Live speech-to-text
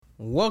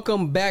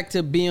Welcome back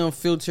to Be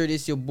Unfiltered.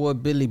 It's your boy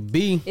Billy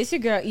B. It's your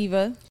girl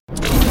Eva.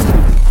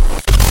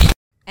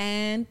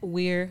 And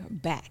we're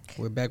back.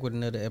 We're back with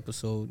another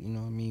episode, you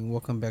know what I mean?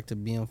 Welcome back to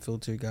Be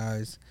Unfiltered,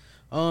 guys.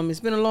 It's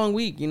been a long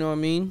week, you know what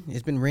I mean?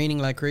 It's been raining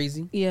like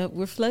crazy. Yeah,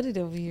 we're flooded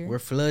over here. We're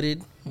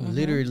flooded.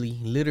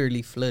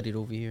 Literally flooded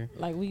over here.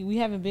 Like we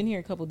haven't been here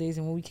a couple of days,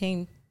 and when we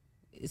came,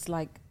 it's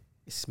like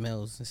It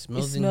smells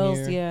in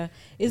here. Yeah.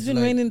 It's been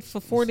like- raining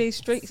for 4 days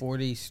straight. 4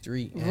 days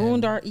straight.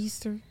 Ruined our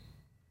Easter.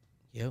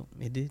 Yep,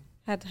 it did.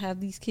 Had to have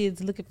these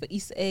kids looking for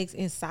Easter eggs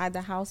inside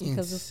the house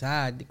because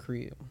Inside the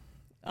crib.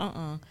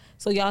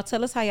 So y'all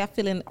tell us how y'all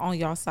feeling on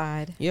y'all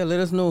side. Yeah, let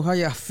us know how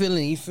y'all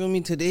feeling. You feel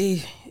me?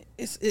 Today,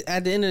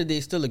 at the end of the day,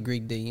 it's still a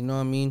great day. You know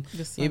what I mean?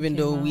 The sun Even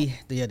came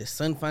though out. the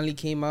sun finally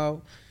came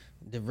out,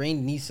 the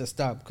rain needs to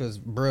stop because,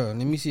 bruh,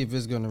 let me see if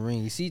it's gonna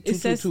rain. You see, It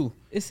says 222.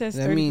 it says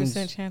That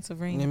 30% chance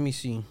of rain. Let me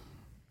see,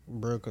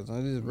 bruh, because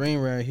this rain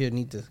right here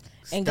need to stop.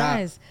 And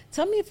guys,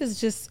 tell me if it's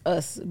just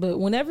us, but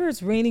whenever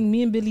it's raining,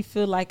 me and Billy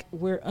feel like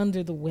we're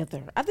under the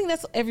weather. I think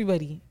that's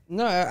everybody.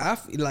 No, I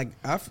feel like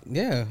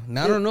yeah.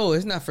 Now I don't know.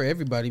 It's not for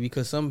everybody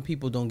because some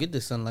people don't get the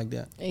sun like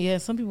that. Yeah,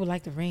 some people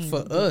like the rain.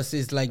 For us,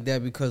 it's like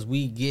that because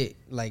we get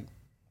like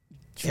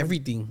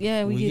everything.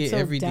 Yeah, we get so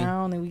everything.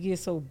 down and we get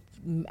so,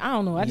 I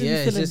don't know. I just Yeah, be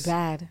it's feeling just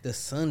bad. The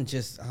sun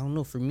just, I don't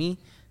know. For me,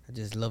 I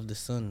just love the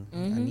sun. I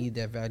need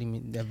that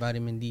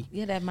vitamin D.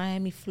 Yeah, that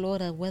Miami,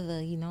 Florida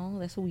weather, you know,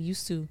 that's what we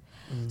used to.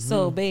 Mm-hmm.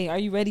 So, babe, are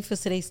you ready for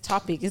today's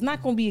topic? It's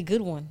not going to be a good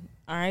one,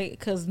 all right?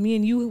 Because me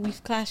and you,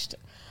 we've clashed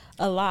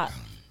a lot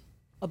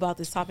about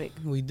this topic.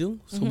 We do.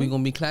 So we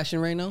gonna be clashing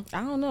right now.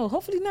 I don't know.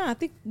 Hopefully not. I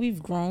think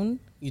we've grown.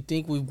 You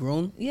think we've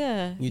grown?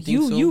 Yeah. You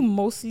think so? You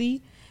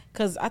mostly,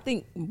 because I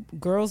think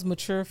girls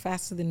mature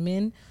faster than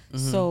men.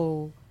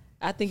 So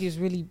I think it's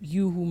really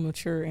you who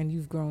mature and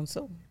you've grown.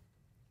 So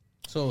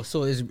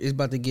So it's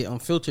about to get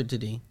unfiltered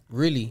today.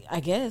 Really? I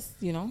guess,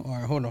 you know. All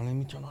right, hold on. Let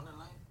me turn on the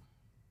light.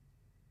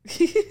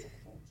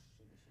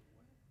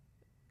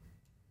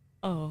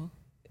 Oh,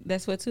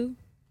 that's what too?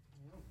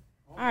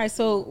 All right,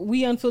 so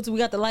we unfiltered. We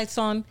got the lights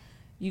on.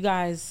 You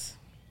guys,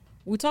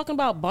 we're talking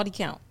about body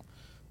count.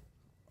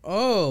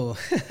 Oh,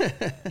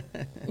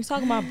 We're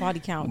talking about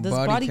body count. Does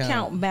Body body count.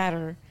 count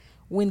matter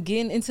when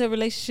getting into a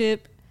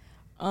relationship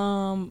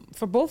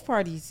for both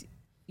parties?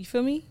 You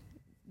feel me?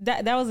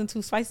 That wasn't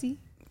too spicy?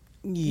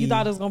 You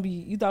thought it was going to be,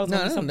 you thought it was going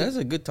to be no, something? that's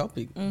a good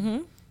topic.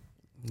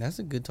 That's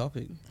a good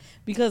topic.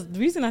 Because the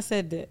reason I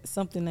said that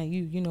something that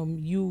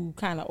you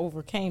kind of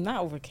overcame,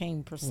 not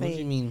overcame per se. What do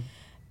you mean?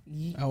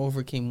 I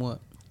overcame what?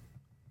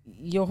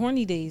 Your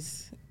horny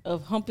days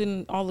of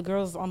humping all the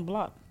girls on the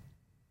block.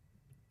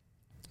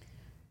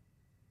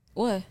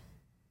 What?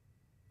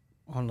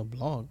 On the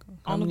blog.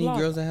 How On the many blog.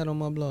 girls I had on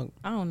my blog?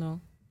 I don't know.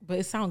 But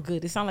it sounds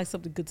good. It sounds like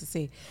something good to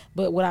say.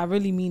 But what I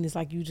really mean is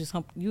like you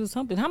was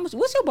humping. How much?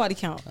 What's your body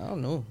count? I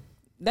don't know.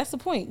 That's the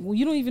point. Well,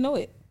 you don't even know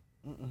it.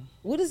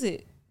 What is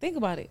it? Think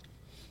about it.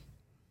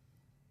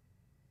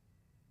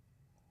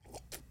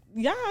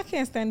 Yeah, I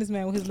can't stand this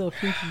man with his little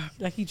pinky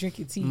like he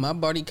drinking tea. My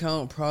body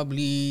count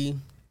probably.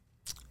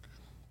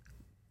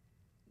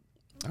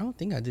 I don't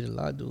think I did a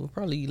lot, though.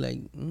 Probably like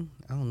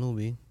I don't know,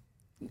 babe.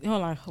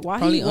 Hold on.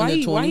 Probably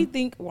under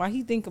 20. Why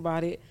he think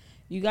about it?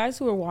 You guys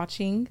who are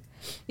watching,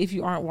 if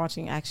you aren't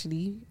watching,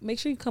 actually, make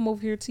sure you come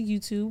over here to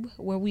YouTube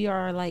where we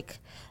are like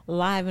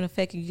live in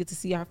effect. You get to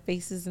see our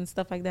faces and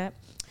stuff like that.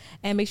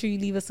 And make sure you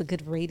leave us a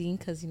good rating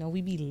because,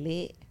 we be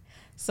lit.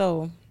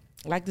 So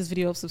like this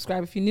video,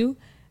 subscribe if you're new.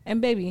 And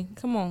baby,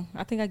 come on.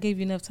 I think I gave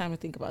you enough time to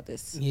think about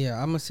this.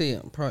 Yeah, I'm gonna say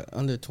probably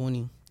under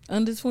 20.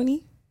 Under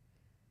 20?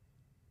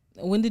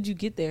 When did you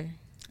get there?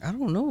 I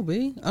don't know,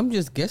 babe. I'm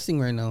just guessing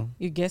right now.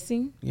 You're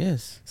guessing?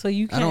 Yes. So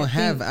you I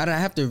can't don't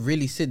have to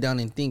really sit down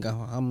and think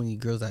of how many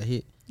girls I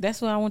hit. That's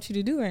what I want you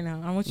to do right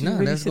now. I want you to Nah,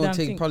 really that's sit down gonna and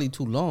take think. probably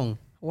too long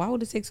Why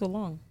would it take so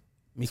long?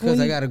 because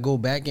 20. I gotta go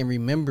back and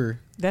remember.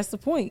 That's the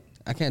point.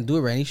 I can't do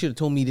it right. You should have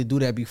told me to do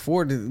that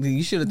before.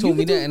 You should have told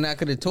me can that, do- and I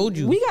could have told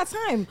you. We got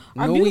time.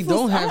 No, we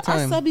don't have Our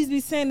time. subbies be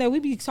saying that we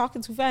be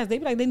talking too fast. They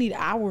be like they need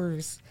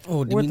hours.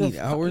 Oh, do we worth need of-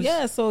 hours?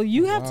 Yeah. So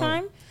you have Wow.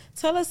 time.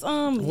 Tell us.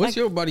 What's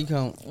your body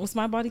count? What's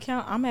my body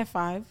count? I'm at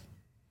 5.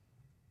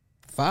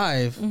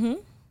 5. Mm-hmm.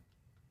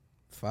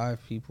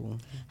 5 people.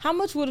 How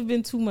much would have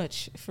been too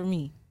much for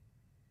me?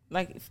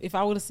 Like if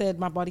I would have said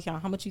my body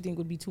count, how much you think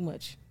would be too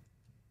much?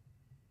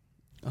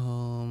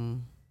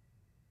 5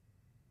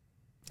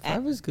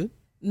 is good.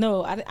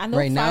 No, I know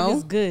Right 5 now?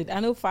 is good. I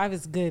know 5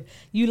 is good.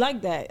 You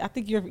like that. I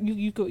think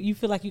you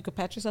feel like you could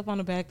pat yourself on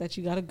the back that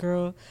you got a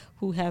girl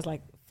who has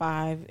like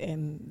 5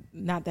 and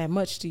not that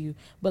much to you.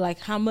 But like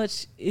how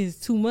much is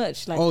too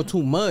much? Like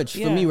Too much for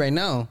Yeah. me right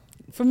now.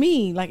 for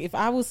me, like if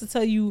I was to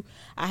tell you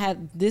I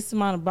had this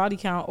amount of body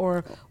count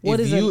or what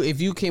if is you it? if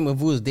you came if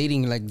we was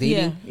dating like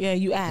dating Yeah,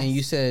 you asked. and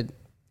you said,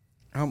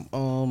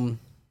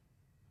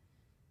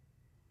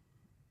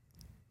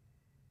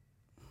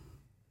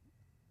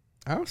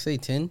 I would say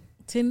 10.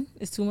 10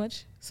 is too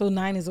much. So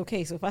 9 is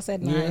okay. So if I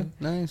said 9, Yeah,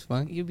 9 is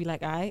fine. you'd be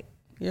like, all right.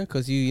 Yeah,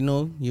 because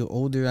you're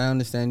older. I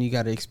understand you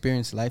got to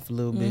experience life a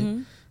little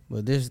bit.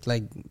 But there's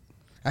like,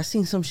 I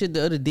seen some shit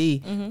the other day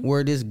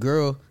where this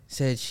girl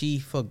said she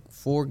fucked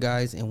 4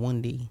 guys in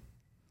one day,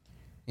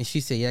 and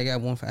she said, "Yeah,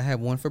 I had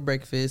one for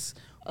breakfast,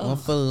 one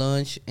for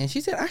lunch," and she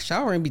said I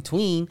shower in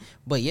between,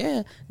 but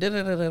yeah, da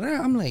da da da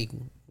da. I'm like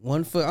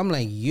I'm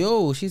like,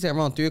 yo. She said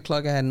around 3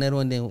 o'clock I had another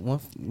one, then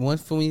one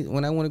for me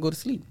when I want to go to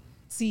sleep.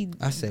 See,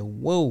 I said,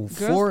 whoa,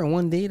 4 in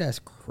one day? That's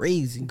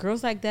crazy.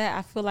 Girls like that,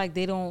 I feel like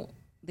they don't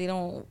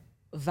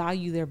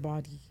value their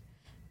body,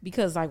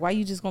 because like, why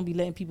you just gonna be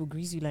letting people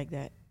grease you like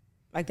that?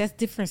 Like, that's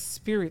different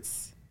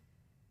spirits.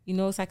 You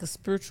know, it's like a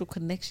spiritual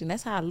connection.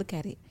 That's how I look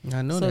at it.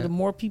 I know so that. the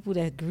more people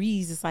that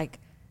grease, it's like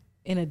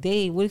in a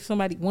day, what if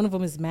one of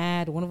them is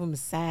mad, one of them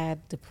is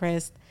sad,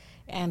 depressed,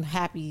 and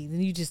happy?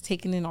 Then you just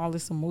taking in all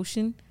this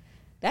emotion.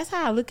 That's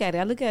how I look at it.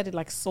 I look at it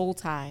like soul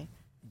tie.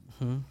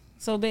 Mm-hmm.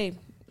 So, babe,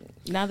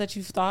 now that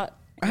you've thought,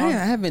 I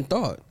haven't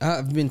thought.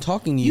 I've been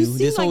talking to you seem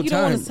this like whole you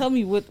time. don't want to tell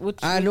me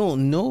what I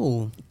don't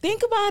know.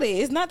 Think about it.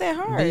 It's not that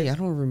hard. Babe, I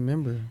don't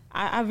remember.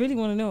 I really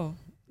want to know.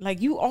 Like,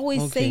 you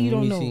always Okay, say you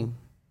don't let know. me see.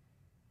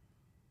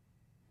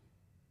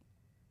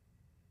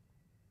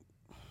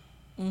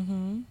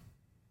 Mm-hmm.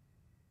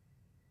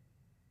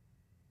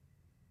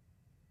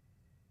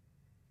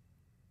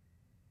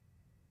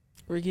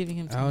 We're giving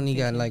him time. I only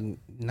got like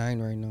 9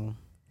 right now.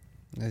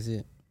 That's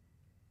it.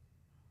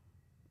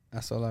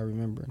 That's all I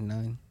remember.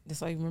 9.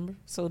 That's all you remember?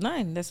 So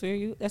 9. That's where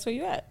you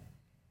at.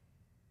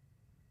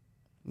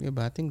 Yeah,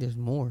 but I think there's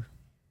more.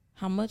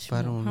 How much? But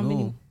I don't know.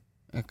 Many?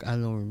 I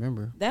don't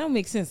remember. That don't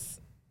make sense.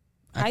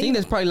 I think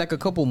there's probably like a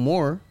couple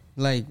more.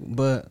 Like,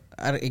 but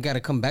it got to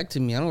come back to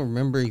me. I don't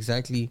remember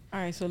exactly. All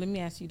right, so let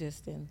me ask you this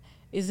then: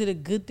 is it a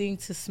good thing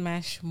to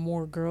smash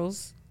more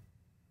girls?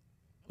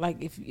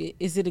 Like,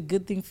 is it a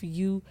good thing for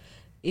you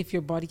if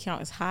your body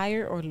count is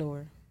higher or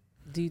lower?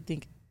 Do you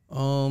think?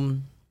 I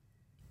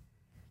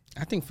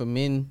think for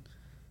men,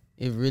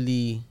 it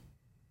really.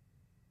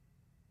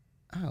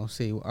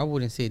 I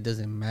wouldn't say it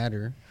doesn't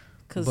matter,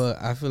 but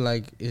I feel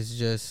like it's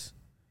just.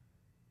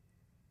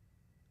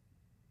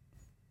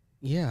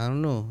 Yeah, I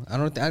don't know. I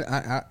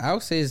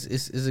would say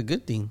it's a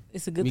good thing.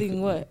 It's a good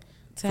thing. What,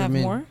 to have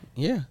men. more?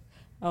 Yeah.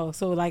 Oh,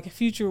 so like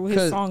Future with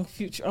his song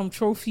 "Future"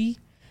 Trophy,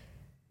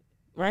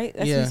 right?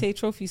 That's what you say,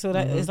 trophy. So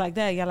that it's like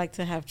that. Y'all like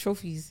to have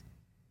trophies.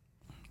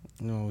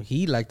 No,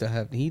 he liked to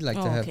have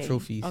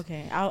trophies.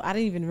 Okay, I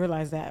didn't even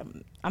realize that.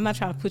 I'm not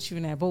trying to put you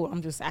in that boat.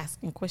 I'm just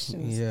asking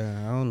questions.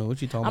 Yeah, I don't know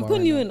what you're talking about. I'm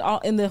putting you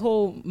in the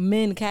whole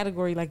men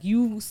category. Like,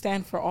 you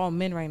stand for all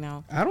men right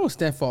now. I don't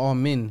stand for all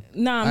men.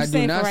 Nah, I'm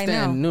saying for right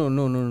now.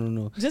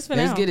 No. Just for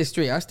Let's now. get it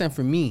straight. I stand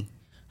for me.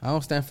 I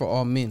don't stand for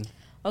all men.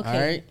 Okay. All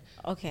right.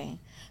 Okay.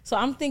 So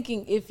I'm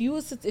thinking, if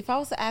I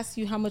was to ask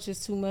you how much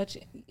is too much,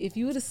 if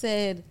you would have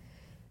said,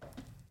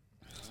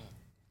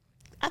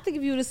 I think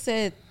if you would have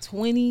said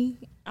 20,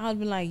 I would have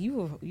been like,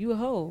 you a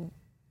hoe.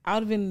 I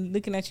would have been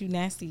looking at you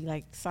nasty,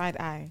 like side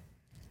eye.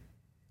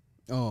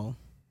 Oh.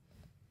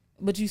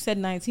 But you said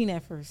 19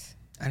 at first.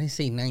 I didn't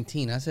say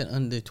 19. I said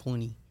under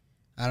 20.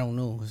 I don't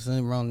know. It's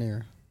around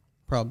there.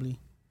 Probably.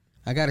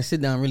 I got to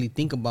sit down and really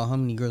think about how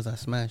many girls I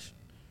smashed.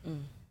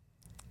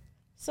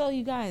 So,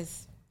 you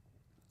guys,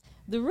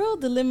 the real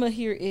dilemma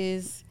here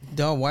is,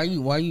 dog, why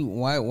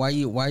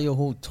your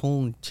whole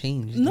tone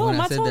changed? No,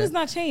 my tone is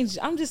not changed.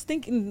 I'm just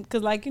thinking,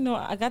 because, like, you know,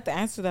 I got the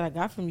answer that I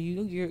got from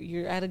you.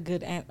 You're at a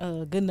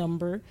good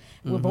number.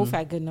 We're both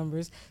at good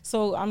numbers.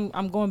 So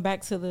I'm going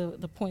back to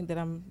the point that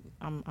I'm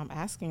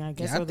asking, I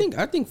guess. Yeah,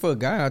 I think for a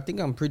guy, I think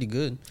I'm pretty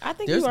good. I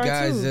think there's you are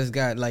guys too. that's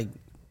got like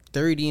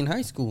 30 in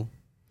high school.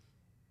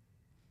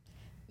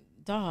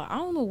 Dog, I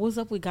don't know what's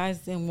up with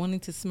guys then wanting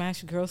to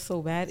smash girls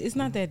so bad. It's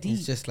not that deep.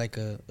 It's just like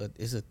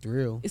it's a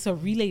thrill. It's a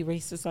relay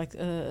race. It's like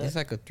it's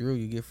like a thrill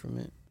you get from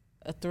it.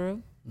 A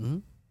thrill? Mm-hmm.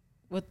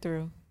 What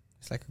thrill?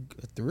 It's like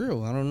a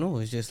thrill. I don't know.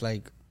 It's just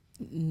like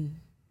you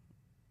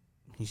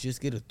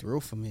just get a thrill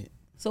from it.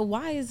 So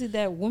why is it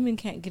that women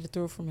can't get a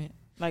thrill from it?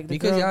 Like,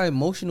 because y'all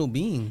emotional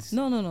beings.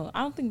 No.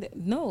 I don't think that.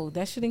 No,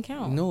 that shouldn't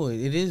count. No,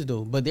 it is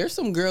though. But there's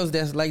some girls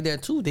that's like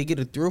that too. They get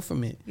a thrill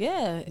from it.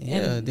 Yeah.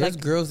 And there's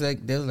like, girls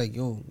that they're like,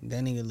 yo,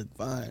 that nigga look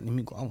fine. Let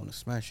me go. I want to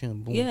smash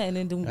him. Boom. Yeah, and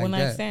then do like one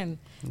night stand.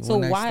 So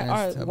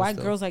why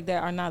girls like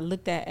that are not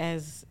looked at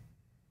as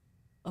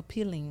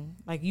appealing?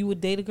 Like, you would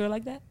date a girl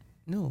like that?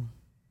 No,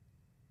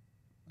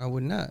 I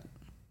would not.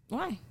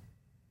 Why?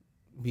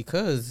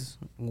 Because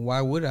why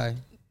would I?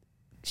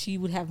 She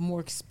would have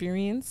more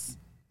experience.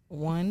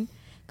 One.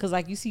 Because,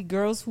 like, you see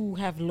girls who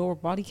have lower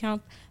body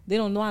count, they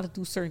don't know how to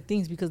do certain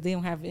things because they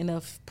don't have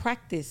enough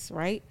practice,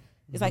 right?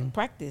 It's like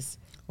practice.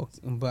 Okay,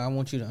 but I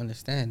want you to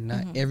understand,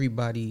 not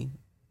everybody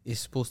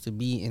is supposed to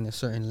be in a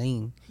certain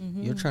lane.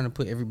 You're trying to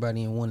put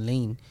everybody in one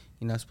lane.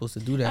 You're not supposed to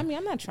do that. I mean,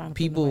 I'm not trying to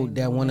people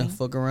that want to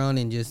fuck around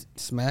and just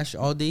smash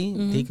all day,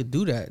 they could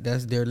do that.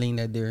 That's their lane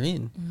that they're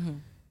in.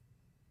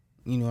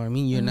 You know what I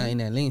mean? You're not in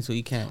that lane, so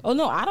you can't. Oh,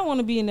 no, I don't want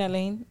to be in that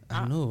lane.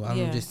 I know.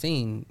 I'm just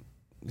saying,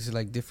 it's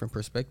like different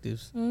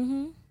perspectives.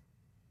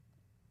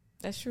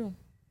 That's true.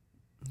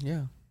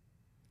 Yeah.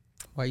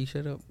 Why you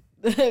shut up?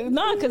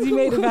 No, because he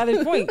made a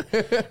valid point.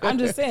 I'm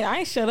just saying, I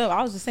ain't shut up.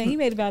 I was just saying he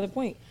made a valid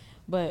point.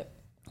 But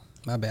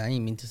My bad. I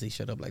didn't mean to say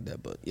shut up like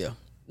that, but yeah.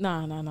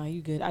 Nah,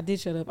 you good. I did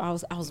shut up. I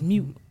was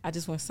mute. I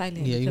just went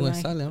silent. Yeah, you went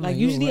silent. I'm like like,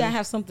 usually yo, I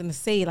have something to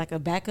say, like a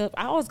backup.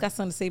 I always got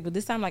something to say, but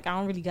this time like I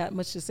don't really got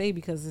much to say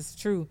because it's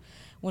true.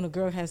 When a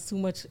girl has too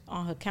much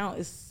on her count,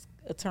 it's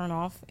a turn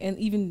off. And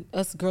even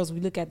us girls, we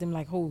look at them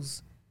like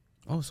hoes.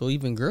 Oh, so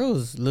even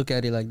girls look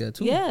at it like that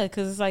too? Yeah,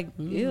 because it's like,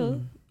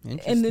 ew.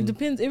 And it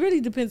depends. It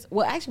really depends.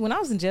 Well, actually, when I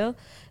was in jail,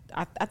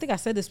 I think I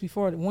said this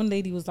before. One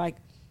lady was like,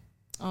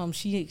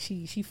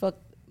 she fucked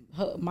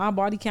my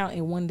body count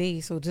in 1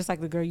 day. So just like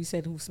the girl you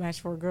said who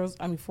smashed 4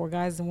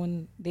 guys in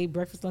 1 day,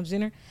 breakfast, lunch,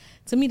 dinner.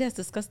 To me, that's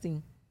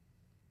disgusting.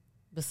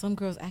 But some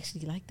girls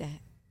actually like that.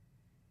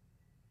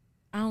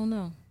 I don't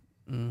know.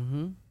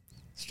 Mm-hmm.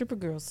 Stripper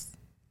girls.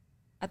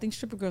 I think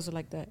stripper girls are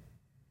like that.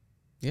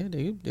 Yeah,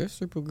 there's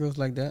stripper girls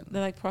like that.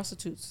 They're like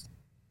prostitutes.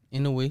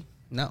 In a way.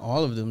 Not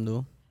all of them,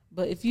 though.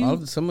 But if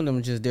you... Some of them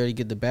are just there to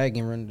get the bag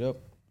and run it up.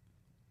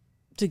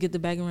 To get the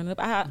bag and run it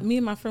up. Me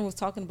and my friend was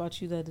talking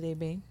about you the other day,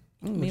 babe.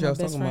 Me and my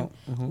best friend.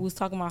 We was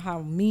talking about how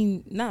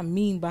not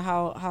mean, but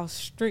how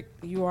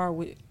strict you are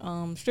with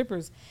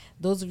strippers.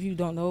 Those of you who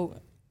don't know,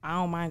 I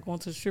don't mind going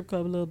to the strip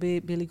club a little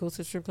bit. Billy goes to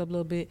the strip club a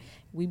little bit.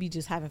 We be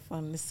just having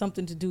fun. It's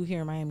something to do here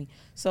in Miami.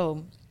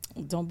 So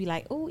don't be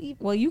like, oh,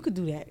 well, you could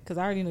do that. Because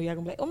I already know y'all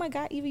going to be like, oh, my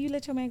God, Eva, you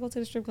let your man go to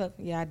the strip club?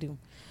 Yeah, I do.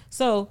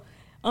 So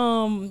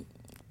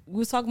we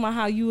was talking about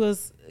how you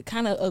was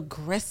kind of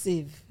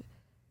aggressive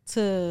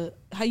to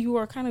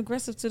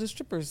the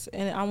strippers.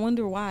 And I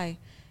wonder why.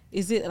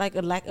 Is it like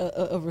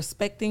a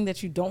respect thing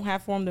that you don't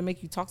have for them to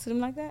make you talk to them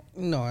like that?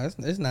 No,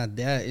 it's not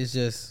that. It's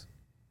just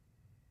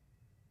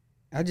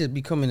I just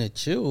be coming to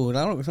chill.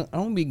 I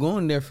don't be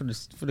going there for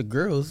the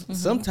girls. Mm-hmm.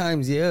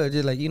 Sometimes, yeah,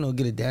 just like,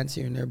 get a dance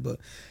here and there. But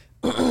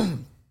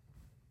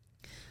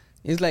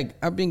it's like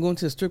I've been going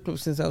to the strip club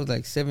since I was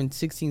like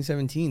 16,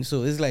 17.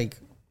 So it's like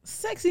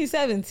 16,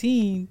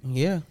 17.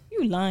 Yeah,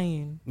 you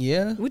lying?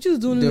 Yeah, what you was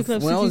doing in the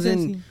club? When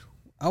 16,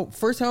 I was 17?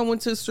 First time I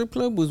went to the strip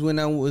club was when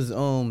I was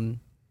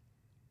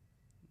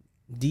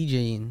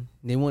DJing.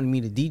 They wanted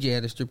me to DJ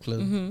at a strip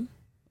club. Mm-hmm.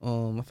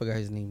 I forgot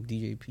his name.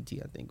 DJ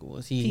PT, I think it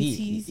was.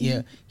 He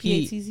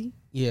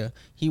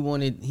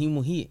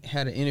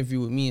had an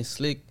interview with me and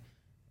Slick,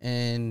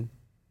 and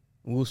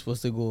we were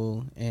supposed to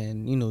go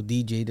and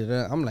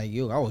DJ. I'm like,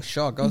 yo, I was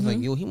shocked. I was like,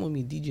 yo, he want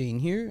me to DJ in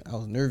here. I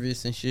was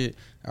nervous and shit.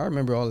 I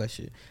remember all that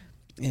shit.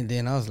 And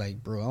then I was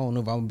like, bro, I don't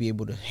know if I'm gonna be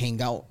able to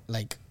hang out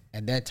like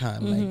at that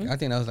time. Like I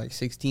think I was like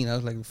 16. That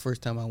was like the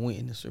first time I went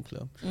in the strip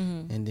club.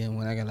 And then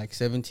when I got like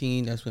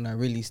 17, that's when I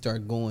really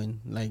started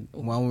going. Like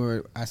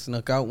I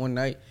snuck out one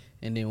night,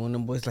 and then one of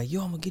them boys like,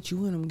 yo, I'm gonna get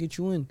you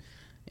in,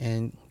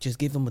 and just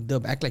give him a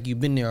dub. Act like you've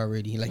been there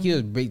already. Like he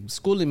was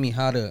schooling me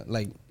how to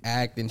like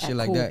act and shit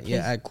like cool, that.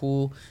 Yeah, act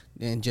cool.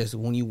 And just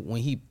when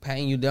he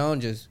patting you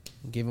down, just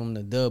give him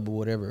the dub or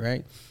whatever,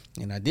 right?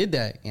 And I did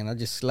that, and I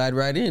just slide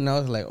right in. I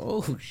was like,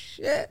 oh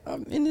shit,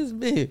 I'm in this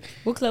bed.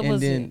 What club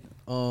was it?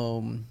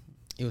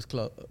 It was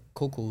Club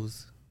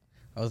Coco's.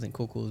 I was in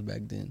Coco's back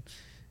then.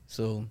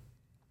 So,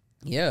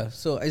 yeah.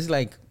 So, it's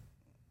like,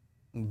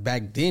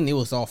 back then, it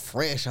was all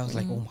fresh. I was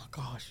like, oh, my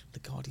gosh.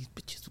 Look at all these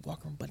bitches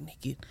walking butt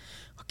naked.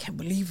 I can't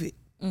believe it.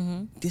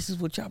 This is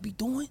what y'all be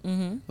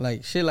doing?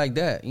 Like, shit like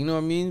that. You know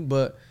what I mean?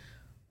 But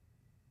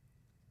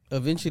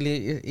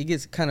eventually, it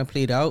gets kind of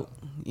played out.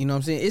 You know what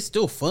I'm saying? It's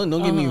still fun.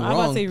 Don't get me wrong. I was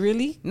about to say,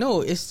 really?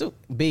 No, it's still...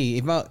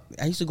 Babe, I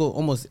used to go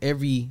almost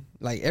every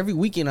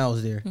weekend I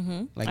was there.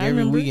 Like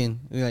every weekend.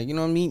 Like, you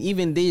know what I mean?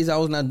 Even days I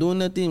was not doing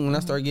nothing, when I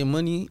started getting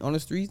money on the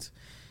streets,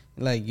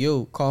 like,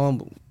 yo, call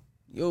him.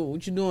 Yo,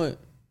 what you doing?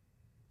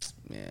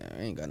 Man,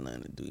 I ain't got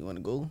nothing to do. You want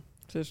to go?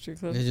 To the street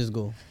club? Let's just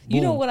go.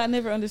 You know what I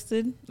never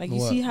understood? Like, you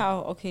see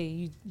how, okay,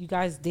 you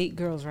guys date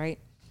girls, right?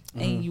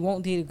 And you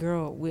won't date a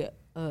girl with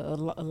a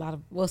lot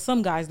of... Well,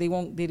 some guys, they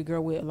won't date a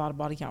girl with a lot of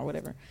body count or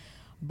whatever.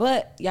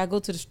 But y'all go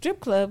to the strip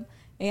club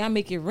and y'all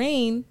make it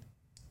rain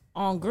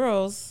on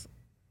girls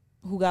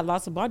who got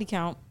lots of body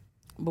count,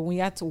 but when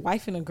you have to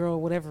wifing a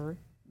girl, whatever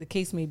the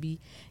case may be,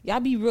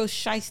 y'all be real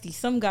shysty.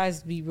 Some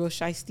guys be real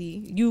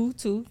shysty. You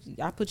too.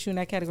 I put you in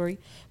that category.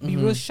 Be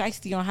real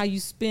shysty on how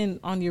you spend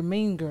on your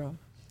main girl.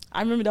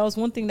 I remember that was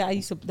one thing that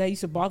used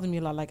to bother me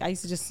a lot. Like, I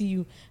used to just see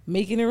you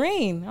making it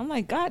rain. I'm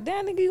like, God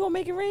damn, nigga, you gonna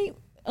make it rain?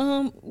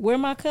 Wear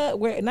my cut?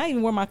 Not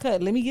even wear my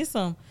cut. Let me get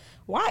some.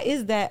 Why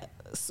is that?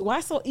 Why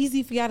so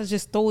easy for y'all to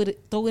just throw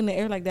in the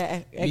air like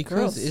that at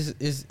because girls?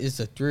 It's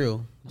a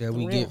thrill that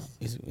we get.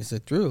 It's a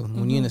thrill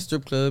when you're in a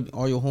strip club,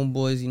 all your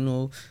homeboys,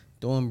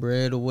 throwing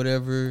bread or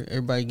whatever,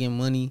 everybody getting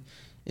money.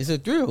 It's a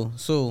thrill.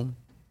 So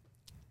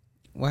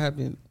what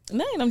happened?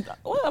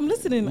 I'm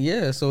listening.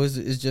 Yeah, so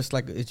it's just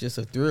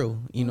a thrill.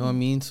 You know what I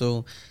mean?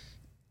 So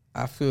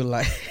I feel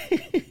like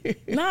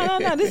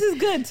no. This is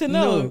good to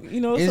know.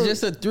 No, it's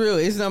just a thrill.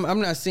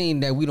 I'm not saying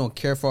that we don't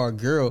care for our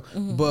girl,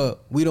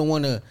 but we don't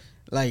want to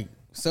like.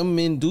 Some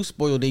men do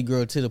spoil their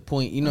girl to the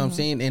point, you know what I'm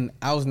saying? And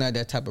I was not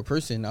that type of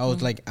person. I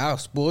was like, I'll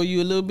spoil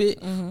you a little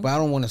bit, but I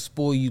don't want to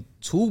spoil you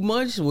too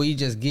much where you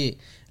just get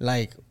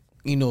like,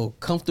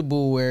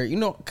 comfortable where,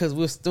 because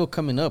we're still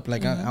coming up.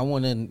 Like, I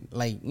want to,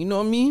 like, you know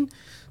what I mean?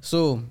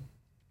 So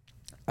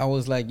I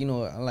was like,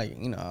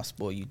 I'll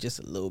spoil you just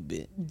a little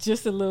bit.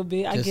 Just a little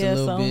bit, I Just guess.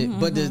 a little bit. Mm-hmm.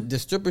 But the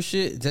stripper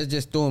shit, that's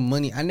just throwing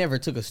money. I never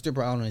took a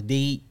stripper out on a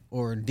date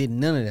or did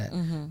none of that.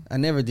 Mm-hmm. I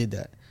never did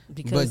that.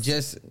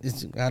 Because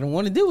I don't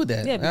want to deal with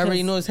that. Yeah, I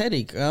already know it's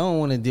headache. I don't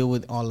want to deal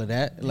with all of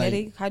that. Like,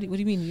 headache? What do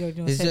you mean you're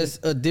doing it's headache?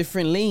 just a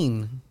different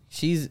lane.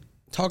 She's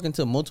talking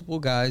to multiple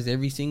guys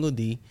every single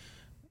day.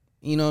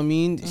 You know what I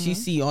mean? Mm-hmm. She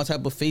see all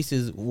type of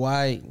faces.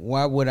 Why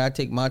would I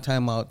take my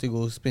time out to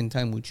go spend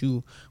time with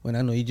you when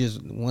I know you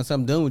just, once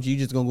I'm done with you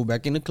just gonna go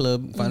back in the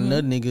club, find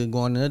another nigga, go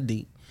on another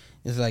date.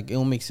 It's like, it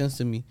don't make sense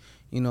to me.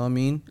 You know what I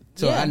mean?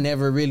 So Yeah. I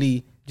never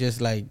really just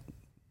like,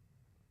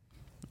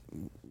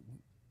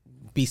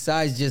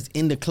 besides just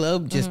in the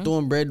club, just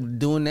throwing bread,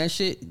 doing that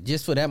shit,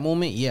 just for that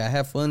moment, yeah, I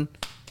have fun.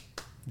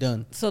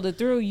 Done. So the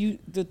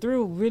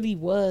thrill really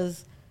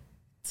was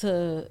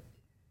to,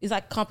 it's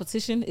like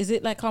competition. Is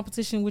it like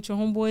competition with your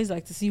homeboys,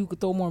 like to see who could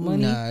throw more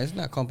money? Nah, it's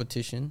not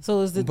competition.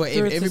 So is the But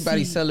thrill if to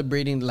everybody's see-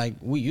 celebrating, like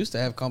we used to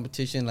have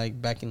competition,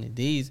 like back in the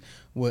days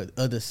with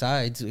other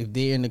sides. If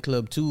they're in the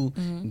club too,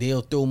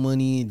 they'll throw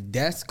money.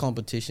 That's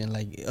competition,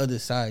 like other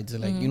sides,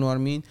 like you know what I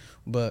mean.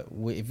 But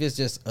if it's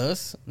just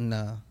us,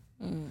 nah.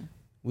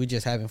 We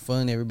just having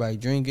fun. Everybody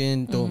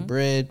drinking, throwing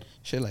bread,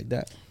 shit like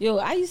that. Yo,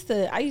 I used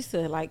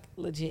to like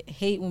legit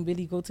hate when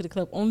Billy go to the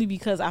club only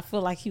because I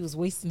feel like he was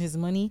wasting his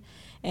money.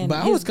 And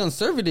But I was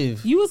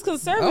conservative. You was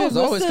conservative. I was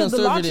but always still, the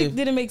logic conservative.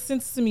 didn't make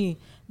sense to me.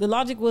 The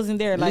logic wasn't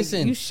there. Like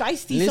Listen, you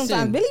shiesty listen.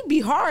 sometimes. Billy be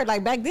hard.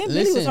 Like back then, Billy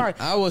was Listen, hard.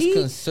 I was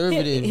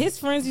conservative. His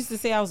friends used to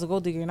say I was a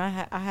gold digger, and I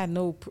had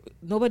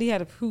nobody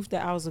had a proof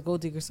that I was a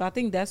gold digger. So I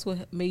think that's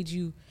what made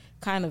you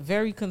kind of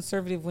very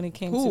conservative when it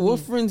came to What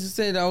me. friends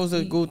said I was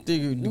a gold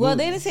digger? Well,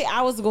 they didn't say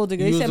I was a gold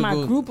digger. They You said was a my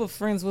gold- group of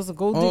friends was a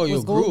gold digger. Oh, was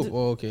your gold group.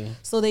 Oh, okay.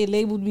 So they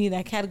labeled me in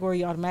that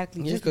category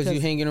automatically. Yeah, just because you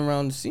hanging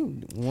around the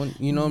scene.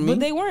 You know what I mean? But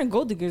they weren't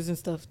gold diggers and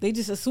stuff. They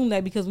just assumed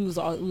that because we was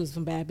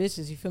some bad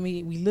bitches. You feel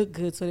me? We look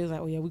good, so they was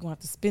like, oh yeah, we're gonna have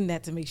to spend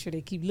that to make sure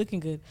they keep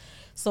looking good.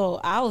 So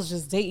I was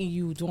just dating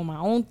you, doing my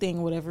own thing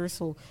or whatever.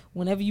 So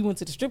whenever you went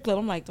to the strip club,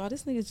 I'm like, oh,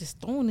 this nigga's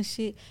just throwing the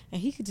shit,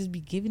 and he could just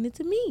be giving it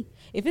to me.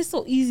 If it's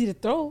so easy to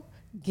throw,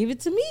 give it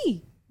to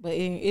me. But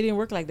it didn't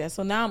work like that.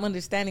 So now I'm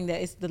understanding that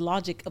it's the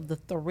logic of the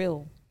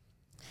thrill.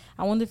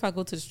 I wonder if I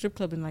go to the strip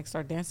club and like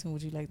start dancing,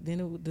 would you like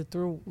then would the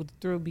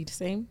thrill be the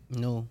same?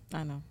 No,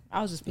 I know.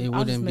 I was just it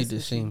wouldn't be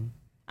the same.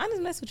 I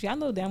just mess with you. I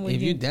know damn well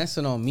If you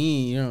dancing on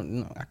me,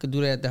 I could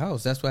do that at the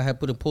house. That's why I had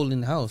put a pole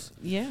in the house.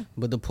 Yeah.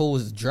 But the pole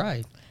was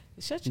dry.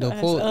 Shut your The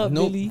ass pole, up,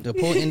 nope, Billy. the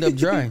pole ended up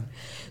dry.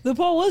 The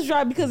pole was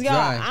dry because y'all,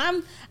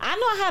 Dry. I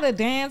know how to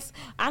dance.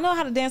 I know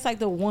how to dance like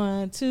the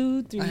 1,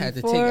 2, 3, I had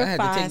to 4, take- I had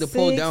to 5, take the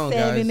pole 6, down,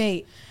 7, guys.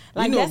 8.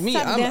 Like you know that's me, the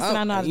type of dancing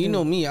I know how to you do.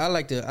 know me. I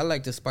like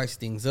to spice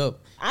things up.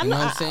 I You know.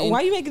 know what I'm saying?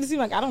 Why you making it seem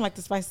like I don't like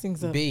to spice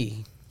things up?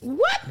 Babe,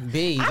 What?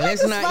 babe, I like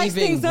let's to not spice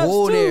even things up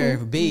go too. there,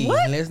 babe.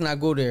 What? Let's not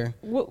go there.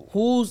 What?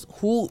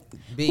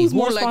 Babe, Who's who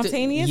more like to-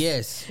 spontaneous?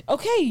 yes.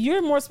 Okay,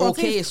 you're more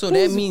spontaneous. Okay, so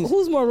that means-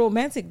 who's more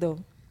romantic though?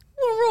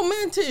 Well,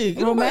 romantic.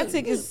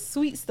 Romantic is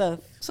sweet stuff.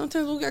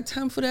 Sometimes we got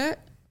time for that.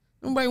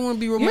 Nobody want to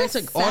be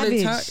romantic all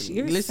the time. savage.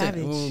 You're Listen,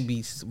 savage. we won't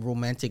be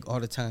romantic all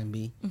the time,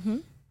 B.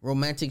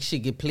 Romantic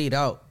shit get played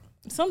out.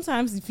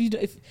 Sometimes if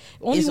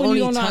only It's when you only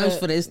don't know how times to-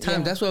 for this time.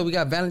 yeah. That's why we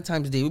got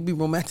Valentine's Day. We'll be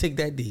romantic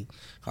that day.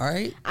 All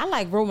right, I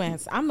like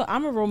romance. I'm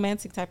a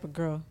romantic type of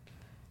girl.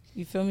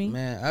 You feel me?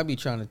 man. I be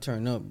trying to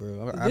turn up,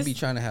 bro. I This- be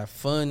trying to have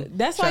fun.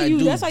 That's try why to you.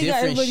 do That's why you got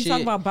different everybody talking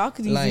shit, about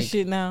balconies like, and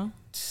shit now.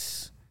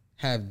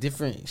 Have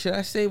different. Should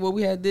I say what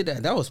we had did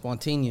that? That was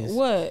spontaneous.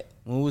 What?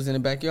 When we was in the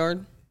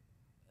backyard.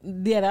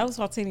 Yeah, that was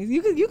spontaneous.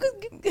 You could.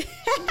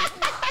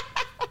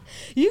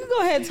 You can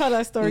go ahead and tell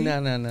that story. No.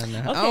 I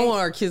Okay. don't want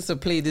our kids to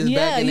play this back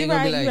Yeah, and you're they're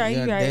gonna right. be like,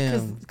 You're "God right.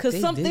 damn, Because they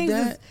some did things,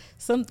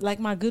 that?" like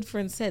my good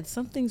friend said,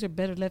 some things are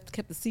better left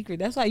kept a secret.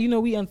 That's why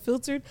we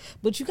unfiltered.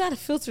 But you got to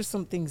filter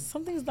some things.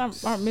 Some things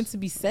aren't meant to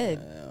be said.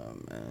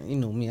 Man, you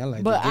know me. I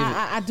like. But to give it.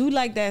 I do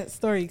like that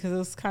story because it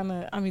was kind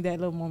of that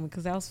little moment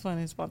because that was fun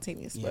and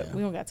spontaneous. But Yeah.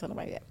 we don't got to tell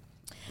nobody that.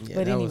 Yeah,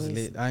 but that was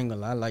anyways. lit. I ain't gonna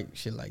lie. I like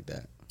shit like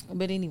that.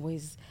 But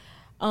anyways,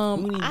 We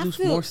need to I do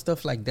feel more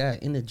stuff like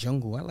that in the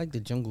jungle. I like the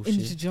jungle in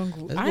shit. the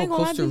jungle. Let's I go ain't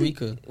gonna lie Costa to you.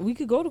 Rica. We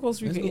could go to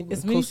Costa Let's Rica go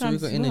as many Costa times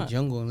Rica as in you the want.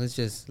 jungle and let's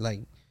just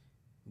like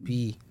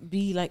be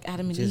Be like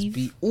Adam and just Eve.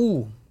 be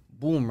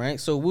boom, right?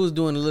 So we was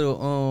doing a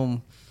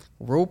little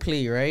role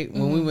play, right?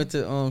 When we went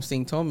to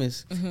St.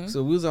 Thomas.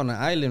 So we was on an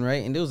island,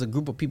 right? And there was a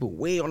group of people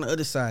way on the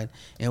other side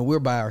and we're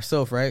by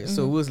ourselves, right?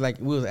 So we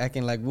was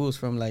acting like we was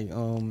from like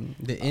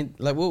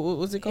what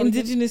was it called? again?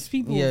 Indigenous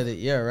people.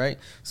 Yeah, right.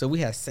 So we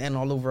had sand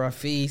all over our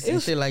face and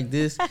shit like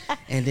this,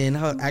 and then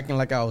I was acting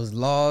like I was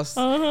lost,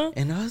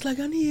 and I was like,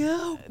 I need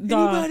help.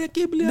 Dog. Anybody, I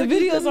can't believe The I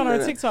can't videos on our believe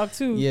that. TikTok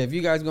too. Yeah, if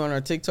you guys go on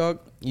our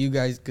TikTok, you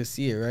guys could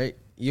see it, right?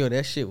 Yo,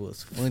 that shit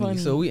was funny.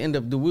 So we end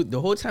up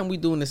the whole time we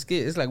doing the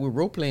skit, it's like we're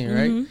role playing,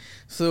 right?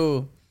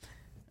 So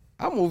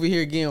I'm over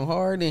here getting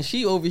hard, and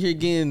she over here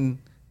getting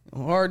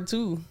hard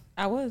too.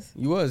 I was.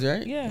 You was,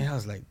 right? Yeah. And I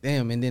was like,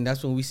 damn. And then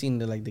that's when we seen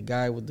the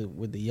guy with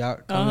the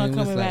yacht coming.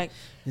 Coming back.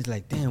 It's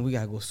like, damn, we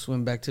gotta go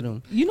swim back to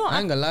them. You know, I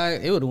ain't gonna lie,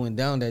 it would have went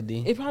down that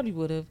day. It probably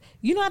would have.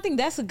 You know, I think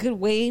that's a good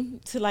way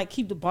to like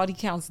keep the body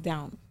counts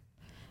down.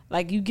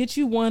 Like you get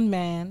you one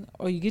man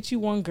or you get you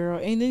one girl,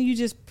 and then you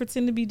just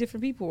pretend to be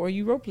different people, or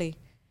you role play.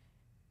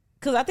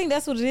 Because I think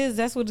that's what it is.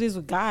 That's what it is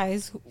with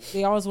guys.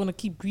 They always want to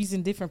keep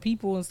greasing different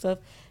people and stuff.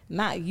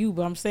 Not you,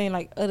 but I'm saying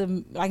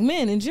like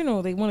men in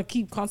general. They want to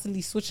keep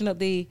constantly switching up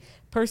their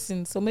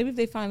person. So maybe if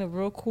they find a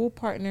real cool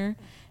partner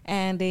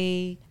and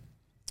they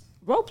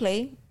role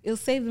play, it'll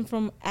save them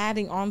from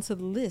adding on to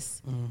the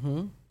list.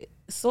 Mm-hmm.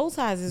 Soul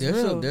ties is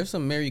real. There's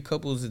some married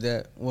couples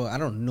that, well, I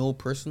don't know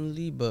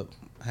personally, but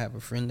I have a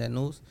friend that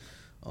knows.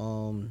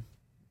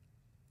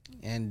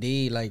 And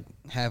they like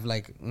have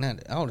like, not,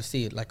 I don't want to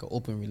say it like an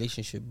open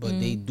relationship, but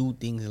they do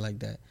things like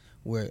that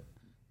where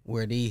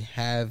they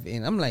have,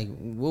 and I'm like,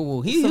 whoa.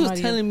 He was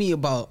telling me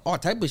about all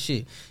type of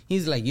shit.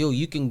 He's like, yo,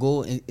 you can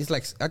go, and it's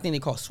like, I think they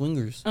call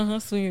swingers.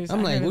 Swingers.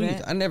 I'm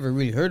like, I never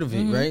really heard of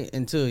it, right?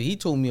 Until he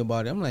told me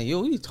about it. I'm like, yo,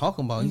 what are you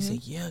talking about? He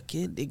said, yeah,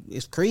 kid,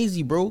 it's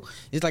crazy, bro.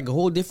 It's like a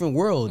whole different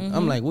world.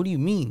 I'm like, what do you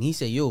mean? He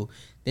said, yo,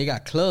 they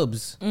got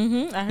clubs.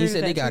 He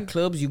said they got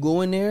clubs. You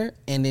go in there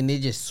and then they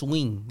just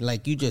swing.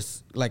 Like you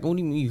just like, what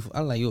do you mean?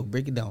 I'm like, yo,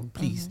 break it down,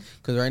 please,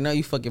 because right now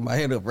you fucking my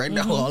head up. Right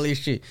now, all this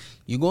shit.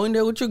 You go in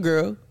there with your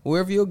girl,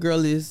 whoever your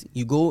girl is.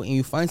 You go and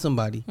you find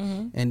somebody,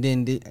 and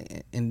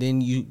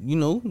then you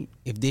know,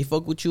 if they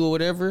fuck with you or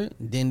whatever,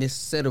 then this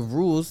set of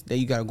rules that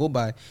you gotta go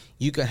by.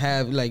 You could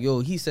have like,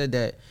 yo, he said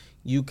that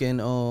you can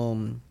all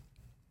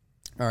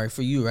right,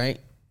 for you, right?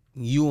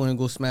 You want to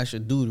go smash a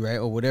dude, right,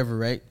 or whatever,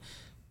 right?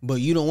 But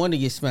you don't want to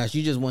get smashed.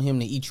 You just want him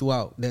to eat you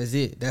out. That's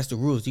it. That's the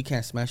rules. You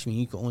can't smash me.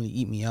 You can only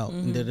eat me out.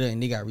 And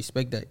they got to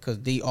respect that because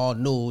they all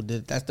know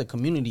that that's the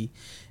community.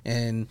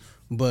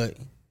 But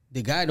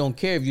the guy don't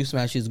care if you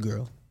smash his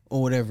girl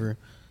or whatever.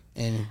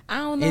 And I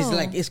don't know.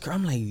 It's like,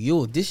 I'm like,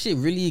 yo, this shit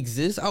really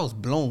exists? I was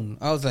blown.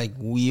 I was like,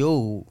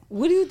 yo.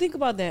 What do you think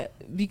about that?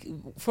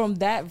 From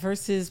that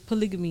versus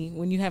polygamy,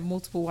 when you have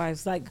multiple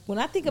wives? Like, when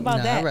I think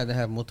about that. I'd rather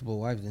have multiple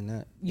wives than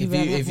that.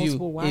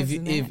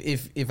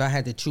 If I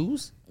had to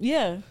choose?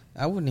 Yeah.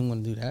 I wouldn't even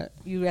want to do that.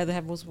 You'd rather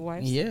have multiple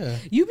wives? Yeah.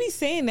 You be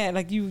saying that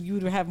like you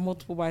would have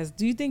multiple wives.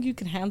 Do you think you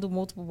can handle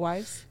multiple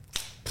wives?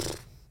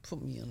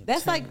 Put me on.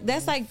 That's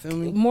like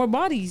more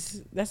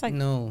bodies. That's like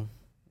no.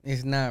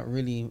 It's not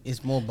really.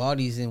 It's more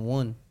bodies than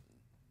one.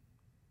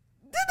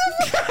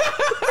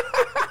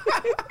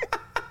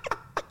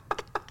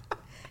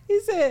 He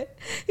said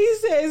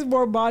it's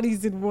more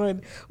bodies than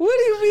one. What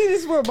do you mean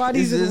it's more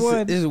bodies than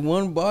one? It's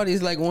one body.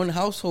 It's like one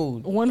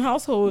household. One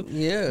household.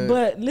 Yeah.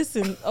 But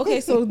listen,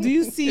 okay. So do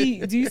you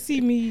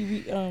see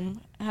me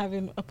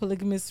having a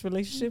polygamous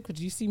relationship? Could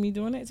you see me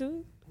doing that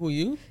too? Who,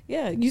 you?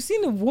 Yeah, you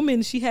seen a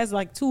woman? She has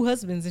like 2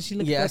 husbands, and she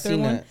looks for a third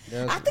one.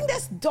 I think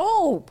that's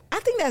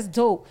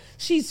dope.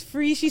 She's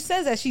free. She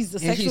says that she's a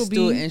sexual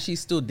being, and she's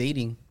still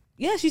dating.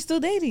 Yeah, she's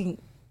still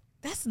dating.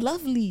 That's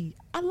lovely.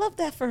 I love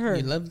that for her.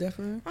 You love that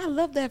for her? I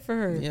love that for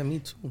her. Yeah, me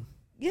too.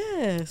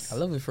 Yes, I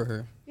love it for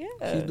her. Yeah,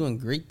 she's doing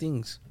great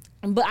things.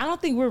 But I don't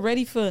think we're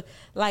ready for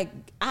like.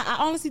 I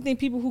honestly think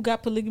people who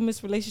got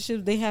polygamous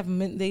relationships,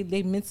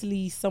 they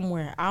mentally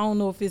somewhere. I don't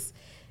know if it's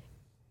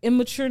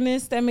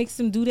immatureness that makes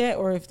them do that,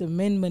 or if the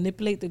men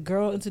manipulate the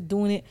girl into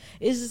doing it.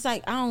 It's just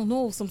like, I don't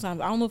know. Sometimes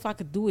I don't know if I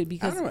could do it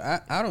because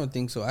I don't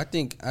think so. I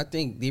think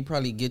they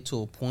probably get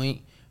to a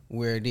point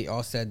where they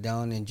all sat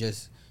down and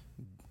just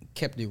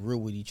kept it real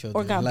with each other,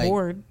 or got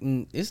bored.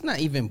 It's not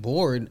even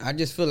bored. I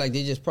just feel like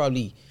they just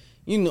probably,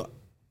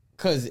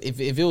 because if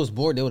it was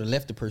bored, they would have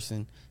left the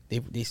person.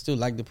 They still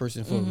like the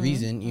person for a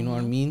reason. You know what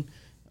I mean?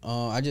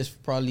 I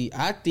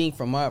think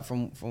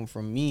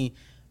from me,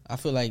 I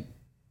feel like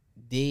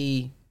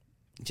they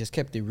just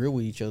kept it real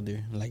with each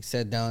other. Like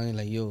sat down and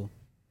like, yo,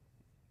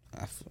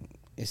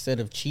 instead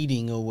of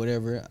cheating or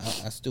whatever,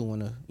 I still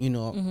want to,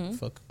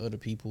 fuck other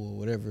people or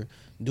whatever,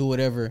 do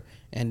whatever.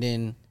 And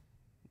then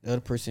the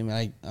other person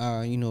like,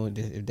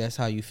 if that's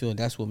how you feel,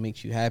 that's what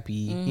makes you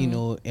happy.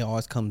 It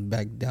always comes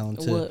back down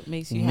to what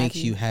makes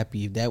you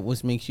happy. If that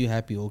what makes you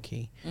happy,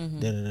 okay.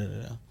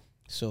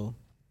 So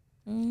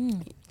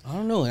I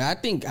don't know. I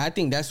think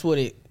that's what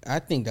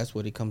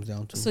it comes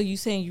down to. So you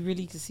saying you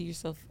really could see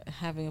yourself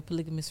having a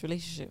polygamous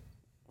relationship?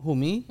 Who,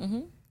 me?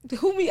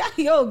 Who, me?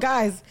 Yo,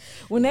 guys,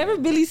 whenever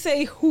Billy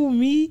say who,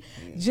 me,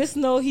 just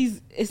know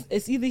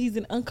it's either he's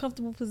in an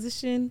uncomfortable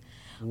position.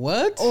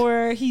 What?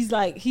 Or he's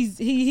like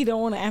he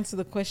don't want to answer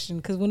the question,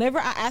 because whenever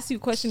I ask you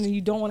a question and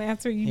you don't want to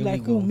answer, you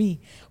like, who,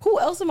 me? Who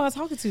else am I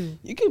talking to?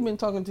 You could have been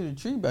talking to the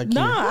tree back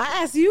here. Nah,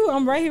 I asked you.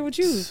 I'm right here with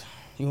you.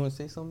 You want to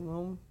say something,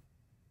 homie?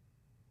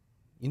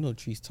 You know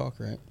trees talk,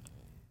 right?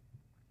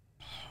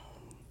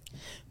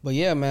 But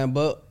yeah, man.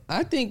 But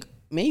I think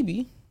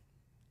maybe.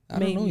 I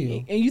don't know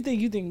you. And you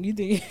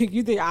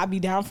think I'll be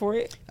down for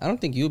it? I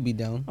don't think you'll be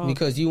down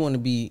because you want to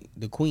be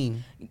the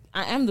queen.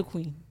 I am the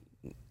queen.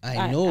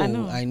 I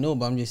know,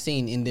 but I'm just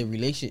saying, in the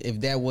relationship,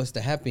 if that was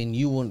to happen,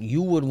 you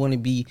would want to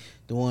be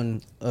the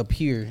one up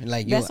here,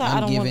 like, yo,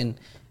 I'm giving.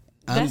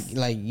 I'm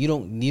like you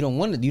don't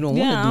want to do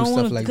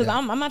stuff like that. Because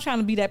I'm not trying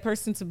to be that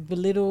person to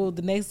belittle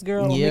the next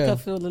girl or make her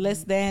feel the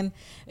less than.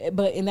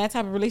 But in that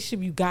type of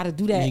relationship, you got to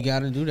do that. You got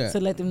to do that to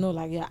let them know,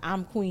 like, yeah,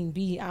 I'm Queen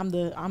B. I'm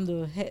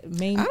the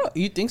main.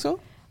 You think so?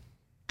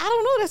 I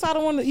don't know. That's why I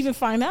don't want to even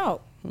find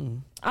out.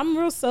 I'm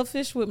real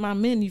selfish with my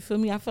men. You feel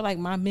me? I feel like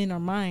my men are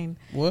mine.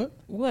 What?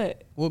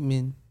 What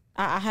men?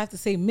 I have to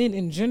say men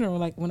in general.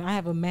 Like when I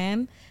have a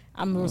man,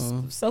 I'm real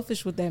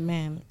selfish with that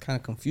man. Kind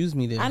of confused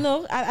me there. I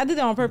know. I did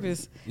that on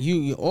purpose.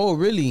 You oh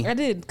really? I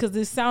did, because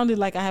it sounded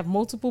like I have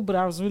multiple, but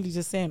I was really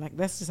just saying, like,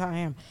 that's just how I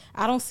am.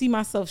 I don't see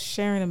myself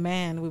sharing a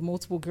man with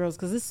multiple girls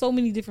because there's so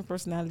many different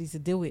personalities to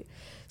deal with.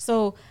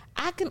 So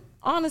I can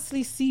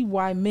honestly see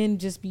why men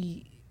just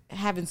be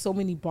having so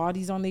many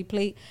bodies on their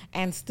plate,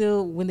 and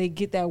still when they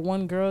get that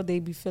one girl, they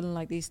be feeling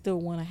like they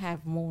still want to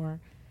have more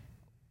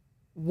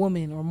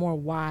women or more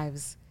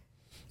wives.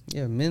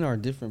 Yeah, men are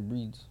different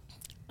breeds.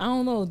 I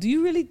don't know. Do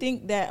you really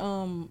think that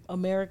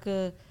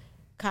America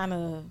kind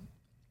of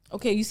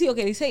they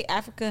say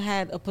Africa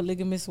had a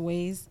polygamous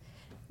ways.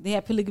 They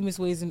had polygamous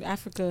ways in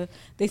Africa.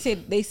 They say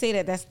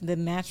that that's the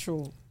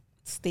natural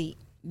state.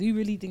 Do you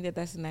really think that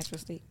that's the natural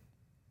state?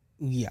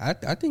 Yeah,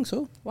 I think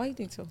so. Why do you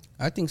think so?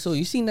 I think so.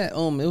 You seen that? It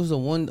was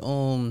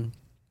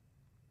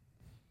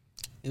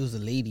it was a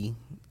lady.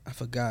 I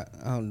forgot.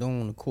 I don't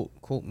want to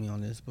quote me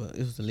on this, but it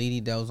was a lady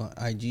that was on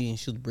IG and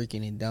she was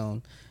breaking it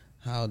down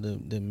how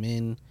the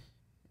men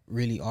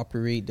really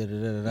operate.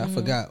 I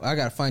forgot. I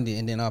gotta find it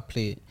and then I'll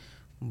play it.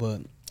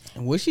 But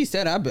what she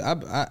said,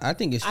 I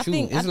think it's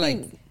true.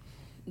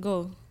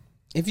 Go.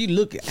 If you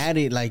look at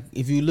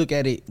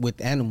it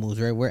with animals,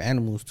 right? We're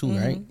animals too,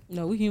 right?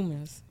 No, we're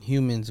humans.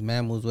 Humans,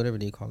 mammals, whatever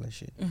they call that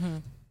shit.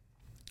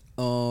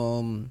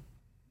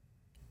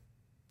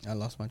 I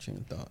lost my train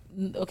of thought.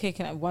 Okay,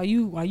 while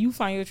you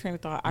find your train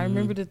of thought, I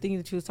remember the thing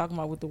that you was talking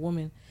about with the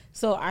woman.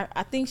 So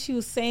I think she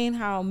was saying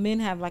how men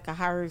have like a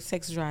higher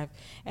sex drive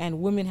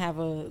and women have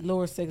a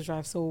lower sex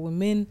drive. So when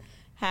men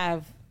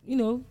have,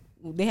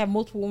 they have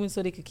multiple women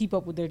so they could keep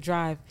up with their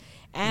drive.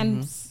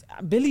 And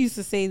Billy used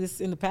to say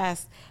this in the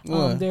past.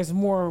 There's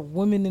more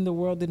women in the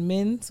world than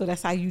men, so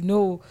that's how it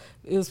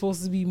was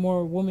supposed to be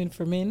more women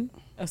for men.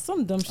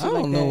 Some dumb shit like that.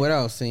 I don't know what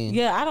I was saying.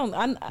 Yeah,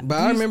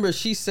 I remember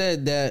she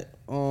said that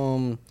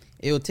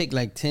it would take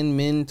like 10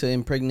 men to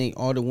impregnate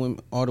all the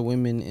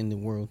women in the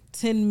world.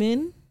 10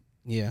 men?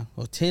 Yeah,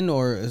 or 10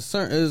 or a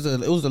certain.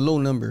 It was a low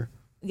number.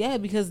 Yeah,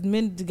 because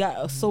men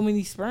got so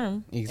many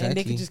sperm, and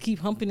they can just keep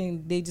humping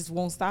and they just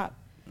won't stop.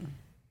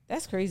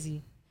 That's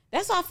crazy.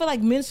 That's why I feel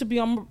like men should be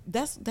on.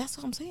 That's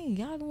what I'm saying.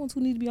 Y'all the ones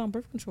who need to be on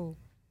birth control.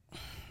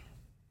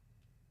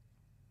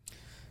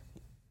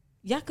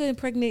 Y'all could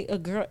impregnate a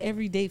girl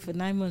every day for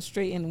 9 months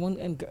straight,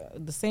 and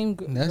the same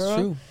girl. That's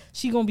true.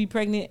 She gonna be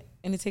pregnant,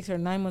 and it takes her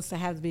 9 months to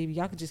have the baby.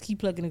 Y'all could just keep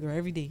plugging the girl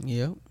every day.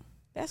 Yep.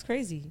 That's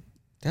crazy.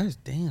 That's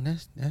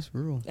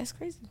real. That's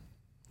crazy.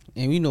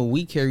 And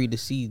we carry the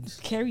seeds.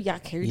 Y'all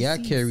carry the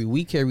seeds.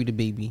 We carry the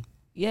baby.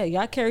 Yeah,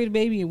 y'all carry the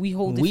baby and we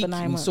hold it for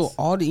 9 months. So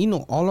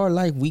all our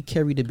life we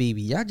carry the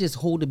baby. Y'all just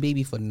hold the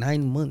baby for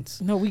 9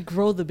 months. No, we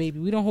grow the baby.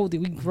 We don't hold it.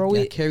 We grow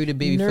it. Carry the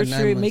baby nurture for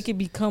 9 months. Make it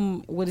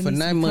become what it needs to become.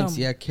 For 9 months,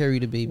 carry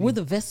the baby. We're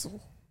the vessel.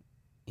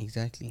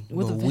 Exactly.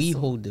 We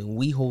hold it.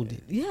 We hold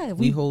it. Yeah,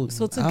 we hold.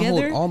 So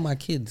together, I hold all my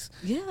kids.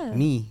 Yeah,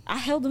 me. I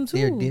held them too.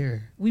 They're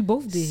there. We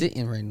both did.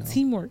 Sitting right now.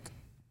 Teamwork,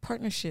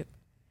 partnership.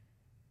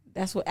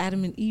 That's what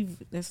Adam and Eve.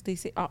 That's what they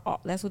say.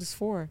 That's what it's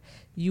for.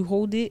 You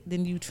hold it,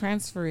 then you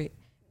transfer it,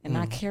 and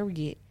I carry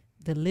it.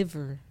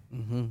 Deliver.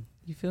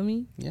 You feel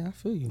me? Yeah, I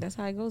feel you. That's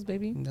how it goes,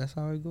 baby. That's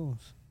how it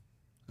goes.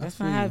 That's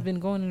not how it's been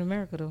going in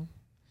America, though.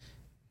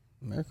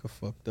 America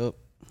fucked up.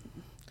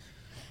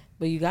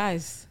 But you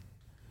guys,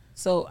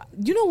 so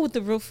you know what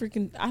the real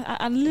freaking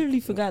I literally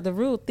forgot. The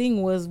real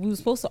thing was we were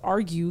supposed to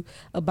argue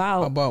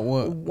about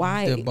what?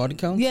 Why the body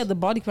counts? Yeah, the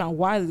body count.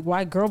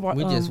 Why girl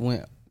body? We just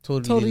went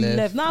totally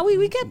left. Nah,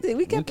 we kept it.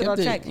 We kept it on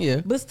track.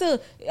 Yeah. But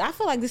still, I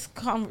feel like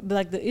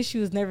the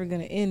issue is never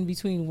gonna end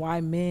between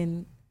why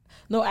men.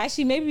 No,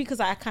 actually, maybe because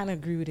I kind of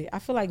agree with it. I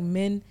feel like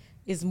men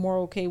is more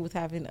okay with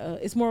having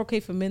it's more okay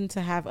for men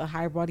to have a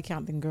higher body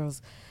count than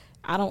girls.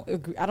 I don't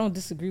agree. I don't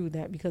disagree with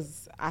that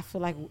because I feel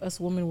like us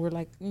women, we're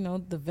like,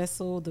 the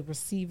vessel, the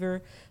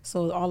receiver.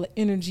 So all the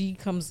energy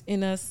comes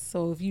in us.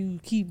 So if you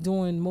keep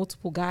doing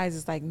multiple guys,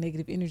 it's like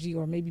negative energy,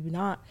 or maybe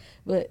not.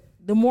 But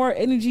the more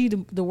energy,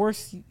 the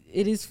worse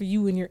it is for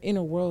you in your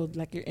inner world,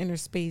 like your inner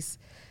space,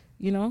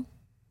 You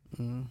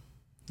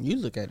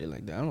look at it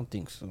like that. I don't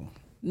think so.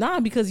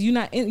 Nah, because you're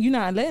not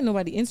letting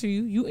nobody enter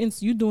you.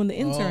 You doing the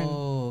intern.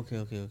 Oh,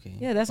 okay.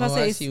 Yeah, that's why I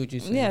say. I see what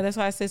you're saying. Yeah, that's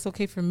why I say it's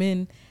okay for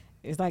men.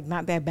 It's like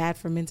not that bad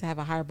for men to have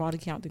a higher body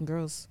count than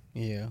girls.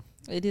 Yeah,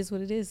 it is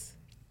what it is.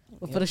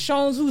 But for the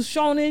Shones who's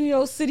shown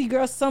in, City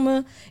Girl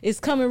Summer is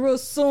coming real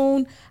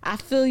soon. I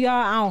feel y'all.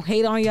 I don't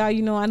hate on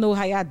y'all. I know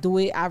how y'all do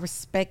it. I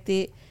respect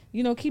it.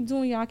 Keep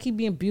doing y'all. Keep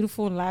being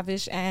beautiful and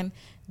lavish and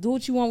do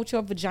what you want with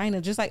your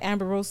vagina. Just like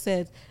Amber Rose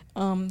said,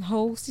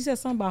 hoes. She said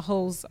something about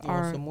hoes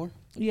are. Some more?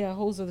 Yeah,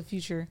 hoes are the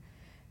future,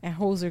 and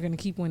hoes are gonna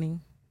keep winning.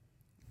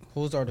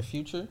 Hoes are the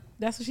future?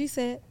 That's what she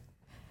said.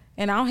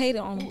 And I don't hate it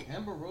on. Oh,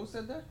 Amber Rose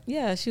said that?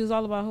 Yeah, she was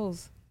all about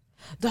hoes.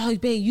 Dog,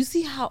 babe, you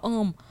see how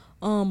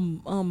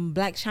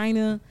Black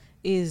China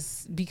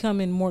is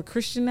becoming more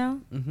Christian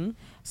now? Mm-hmm.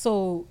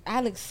 So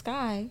Alexis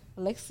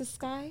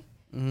Sky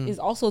is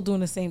also doing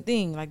the same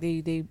thing. Like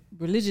they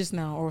religious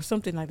now or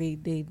something. Like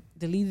they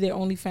deleted their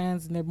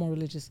OnlyFans and they're more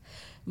religious.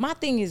 My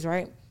thing is,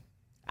 right,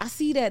 I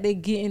see that they're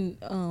getting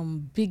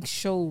big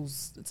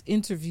shows,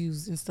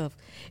 interviews and stuff.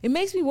 It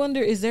makes me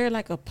wonder, is there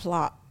like a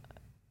plot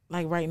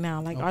like right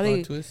now? Like are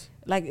they twist?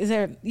 like, is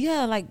there,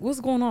 yeah, like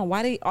what's going on?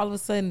 Why they all of a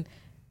sudden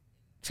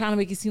trying to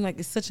make it seem like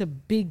it's such a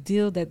big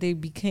deal that they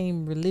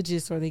became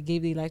religious or they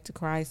gave their life to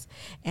Christ,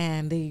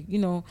 and they, you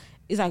know,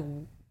 it's like,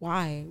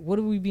 why? What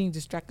are we being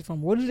distracted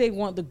from? What do they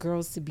want the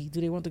girls to be?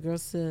 Do they want the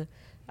girls to,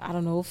 I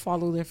don't know,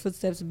 follow their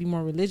footsteps and be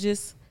more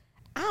religious?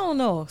 I don't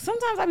know.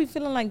 Sometimes I be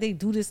feeling like they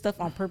do this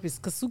stuff on purpose.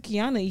 Cause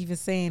Sukihana even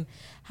saying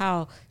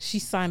how she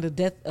signed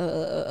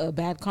a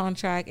bad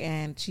contract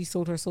and she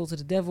sold her soul to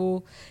the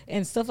devil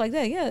and stuff like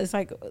that. Yeah, it's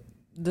like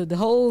the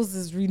hoes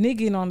is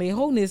reneging on their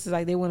wholeness. It's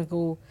like they want to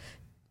go.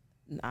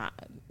 Nah,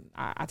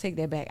 I take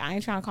that back. I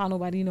ain't trying to call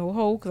nobody no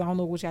hoe because I don't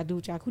know what y'all do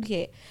with y'all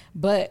cootie cat.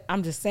 But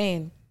I'm just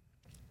saying,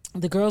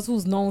 the girls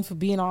who's known for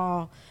being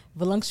all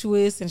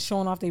voluptuous and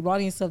showing off their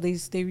body and stuff,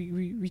 they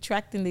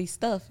retracting their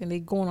stuff and they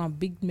going on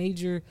big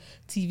major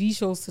TV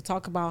shows to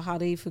talk about how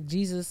they for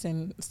Jesus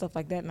and stuff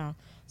like that now.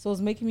 So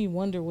it's making me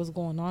wonder what's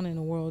going on in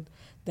the world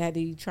that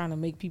they trying to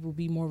make people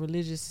be more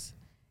religious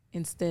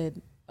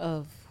instead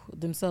of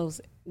themselves,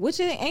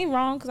 which it ain't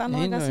wrong because I know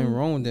Ain't I got nothing some,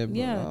 wrong with that, but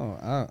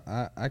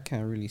yeah. I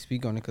can't really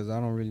speak on it because I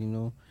don't really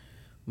know.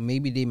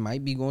 Maybe they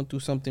might be going through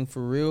something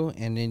for real,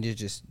 and then they're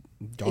just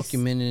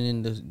documenting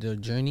in the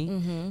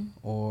journey,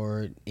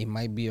 or it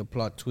might be a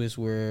plot twist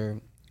where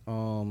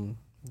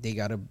they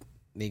got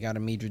a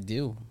major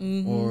deal,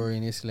 or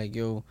and it's like,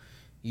 yo,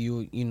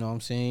 you know what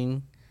I'm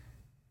saying,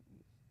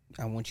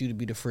 I want you to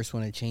be the first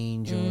one to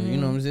change, or you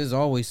know, there's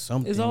always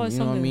something. There's always you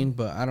know something. what I mean?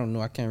 But I don't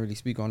know. I can't really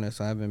speak on that,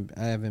 so I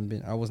haven't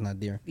been. I was not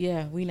there.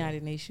 Yeah, we not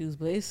in their shoes,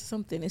 but it's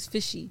something. It's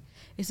fishy.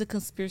 It's a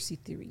conspiracy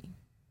theory.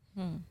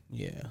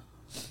 Yeah,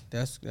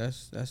 that's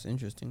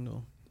interesting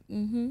though.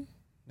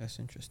 That's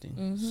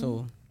interesting.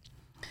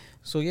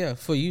 So yeah,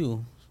 for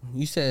you,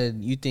 you said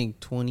you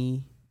think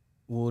 20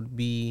 would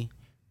be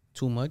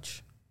too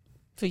much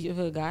For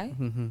a guy?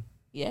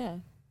 Yeah.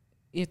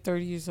 You're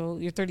 30 years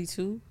old. You're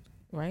 32,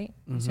 right?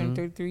 You're turning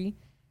 33.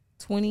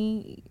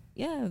 20,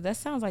 yeah, that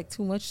sounds like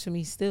too much to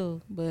me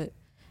still. But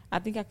I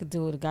think I could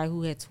deal with a guy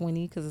who had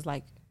 20 because it's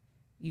like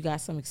you got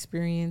some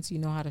experience. You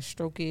know how to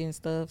stroke it and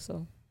stuff.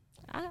 So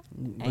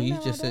But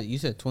you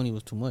said 20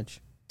 was too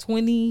much.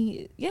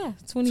 20, yeah,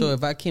 20. So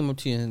if I came up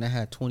to you and I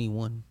had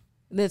 21,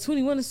 the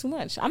 21 is too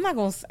much. I'm not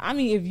going to, I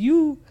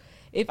mean,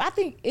 if I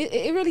think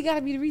it really got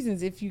to be the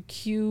reasons. If you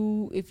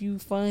cute, if you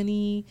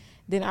funny,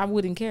 then I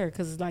wouldn't care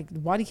because like the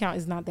body count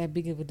is not that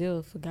big of a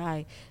deal for a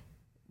guy.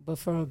 But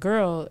for a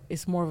girl,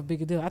 it's more of a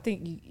bigger deal. I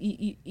think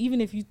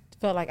even if you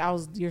felt like I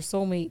was your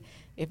soulmate,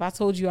 if I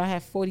told you I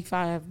have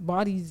 45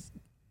 bodies,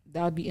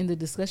 that would be in the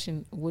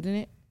discussion,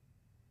 wouldn't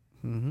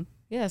it?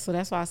 Yeah, so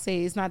that's why I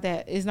say it's not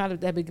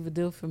that big of a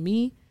deal for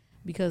me,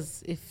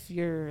 because if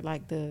you're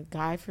like the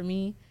guy for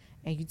me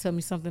and you tell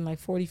me something like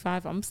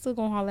 45, I'm still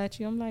gonna holler at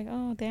you. I'm like,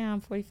 oh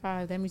damn,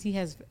 45. That means he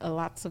has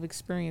lots of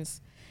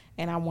experience,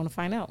 and I want to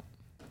find out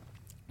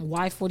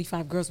why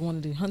 45 girls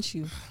wanted to hunt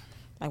you.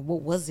 Like,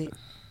 what was it?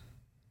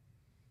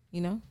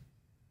 You know?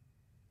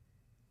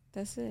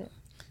 That's it.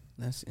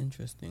 That's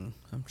interesting.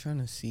 I'm trying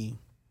to see.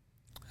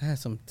 I had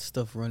some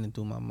stuff running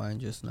through my mind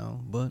just now,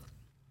 but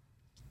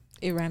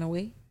it ran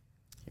away.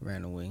 It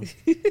ran away.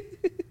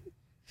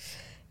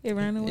 It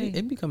ran away.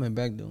 It be coming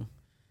back though.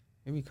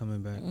 It be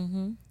coming back.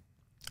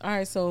 All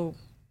right, so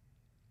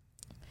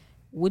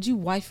would you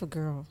wife a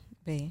girl,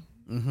 babe,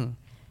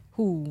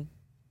 who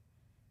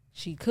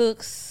she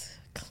cooks,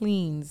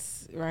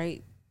 cleans,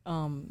 right?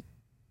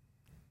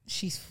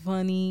 She's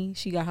funny.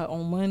 She got her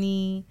own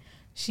money.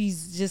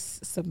 She's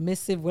just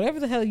submissive. Whatever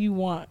the hell you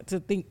want to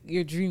think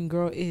your dream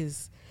girl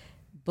is,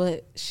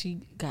 but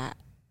she got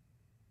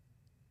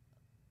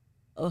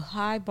a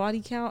high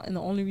body count, and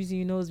the only reason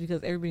you know is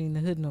because everybody in the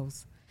hood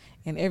knows,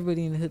 and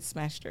everybody in the hood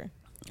smashed her.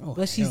 Oh,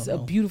 but she's a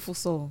beautiful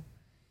soul,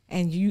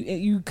 and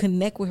you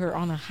connect with her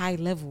on a high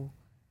level.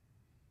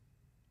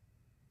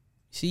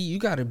 See, you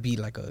gotta be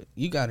like.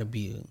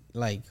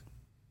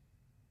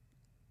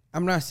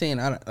 I'm not saying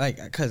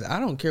because I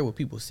don't care what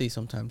people say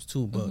sometimes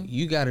too, but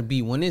you gotta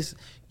be, when it's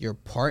your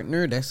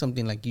partner, that's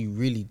something like you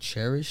really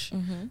cherish.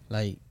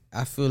 Like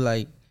I feel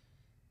like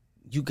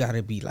you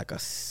gotta be like a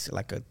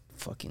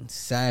fucking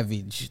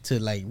savage to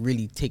like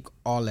really take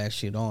all that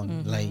shit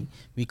on, like,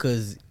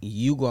 because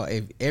you go,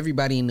 if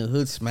everybody in the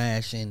hood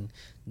smash and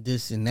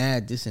this and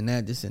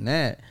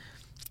that,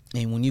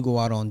 and when you go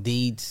out on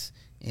dates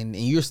and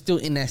you're still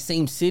in that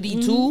same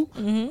city too,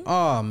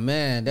 oh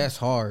man, that's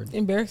hard.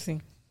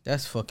 Embarrassing.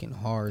 That's fucking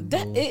hard,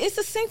 That though. it's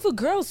the same for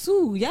girls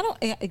too. Y'all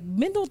don't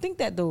men don't think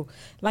that though.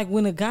 Like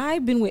when a guy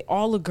been with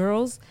all the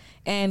girls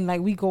and like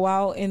we go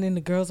out and then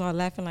the girls are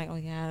laughing like, oh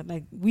yeah,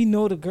 like we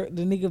know the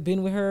nigga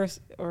been with her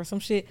or some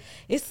shit.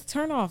 It's a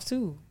turn off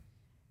too.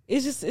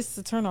 It's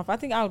a turn off. I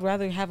think I would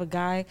rather have a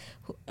guy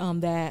who,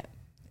 that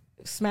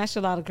smashed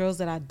a lot of girls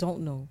that I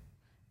don't know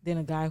than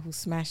a guy who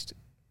smashed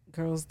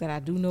girls that I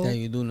do know. That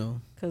you do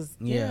know. Cause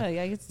yeah,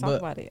 I get to talk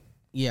about it.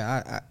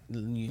 Yeah,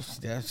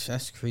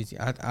 that's crazy.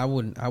 I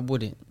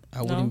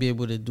wouldn't be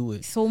able to do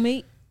it.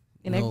 Soulmate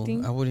and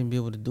everything. I wouldn't be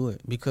able to do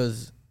it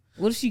because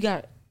what if she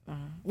got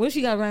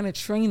ran a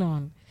train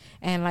on,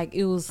 and like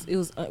it was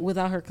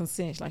without her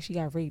consent, like she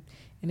got raped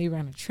and they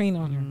ran a train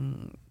on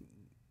her.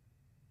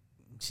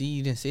 See,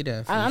 you didn't say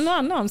that. I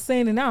know. I'm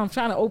saying it now. I'm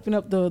trying to open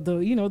up the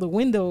the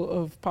window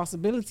of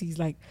possibilities.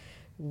 Like,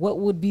 what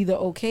would be the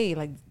okay?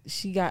 Like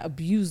she got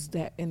abused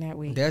in that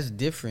way. That's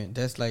different.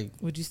 That's like.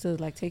 Would you still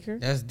like take her?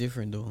 That's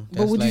different though.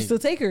 But would you still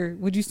take her?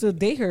 Would you still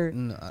date her?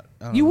 No,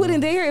 I you don't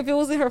wouldn't know. date her if it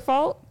wasn't her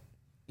fault.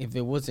 If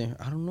it wasn't,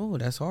 I don't know.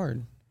 That's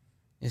hard.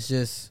 It's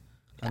just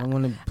I don't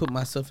want to put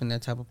myself in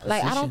that type of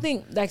position. Like I don't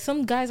think like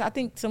some guys. I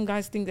think some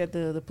guys think that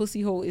the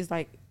pussy hole is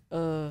like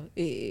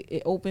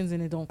it opens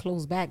and it don't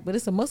close back, but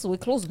it's a muscle.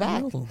 It closes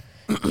back.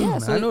 Yeah,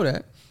 so I know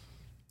that.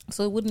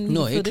 So it wouldn't.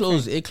 No, feel it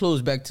closed. It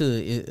closed back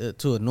to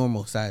a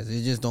normal size.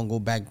 It just don't go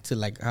back to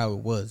like how it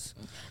was.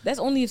 That's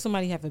only if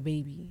somebody have a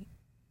baby.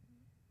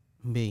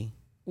 B.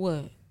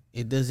 What?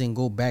 It doesn't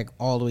go back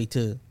all the way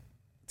to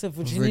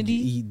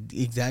virginity.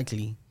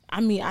 Exactly. I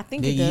mean, I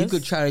think it You does.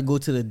 could try to go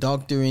to the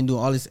doctor and do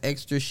all this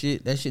extra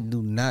shit. That shit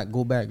do not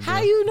go back. Bro.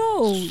 How you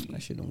know?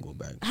 That shit don't go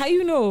back. How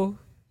you know?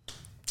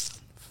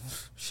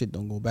 Shit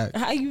don't go back.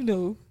 How you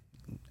know?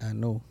 I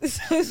know.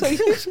 So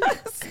you trying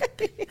to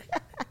say?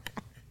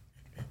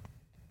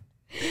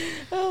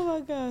 Oh my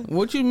god!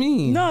 What you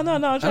mean? No. I'm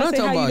trying not to say talking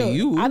how about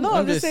you know. you. I know.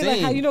 I'm just just saying like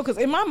how saying. you know because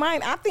in my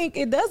mind I think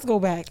it does go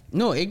back.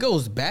 No, it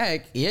goes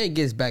back. Yeah, it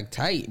gets back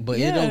tight, but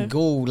it Yeah. don't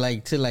go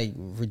like to like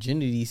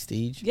virginity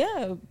stage.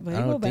 Yeah, but I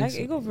it go don't think back. so.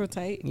 It go real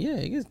tight. Yeah,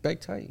 it gets back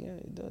tight. Yeah,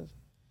 it does.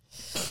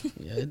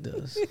 Yeah, it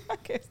does. I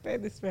can't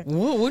stand this man.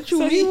 What you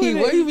So you mean? wouldn't-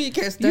 What do you mean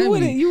can't stand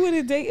me? You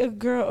wouldn't date a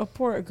girl,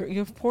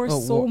 your poor Oh,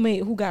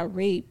 soulmate who got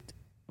raped.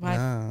 Like,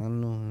 Nah, I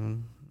don't know.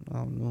 I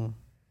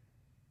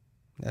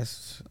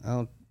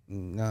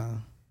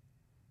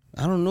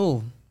don't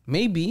know.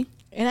 Maybe.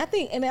 and I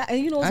think, and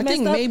you know, what's I messed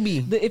think up? maybe.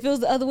 If it was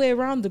the other way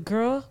around, the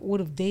girl would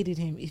have dated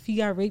him. If he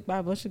got raped by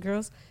a bunch of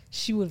girls,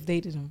 she would have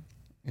dated him.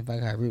 If I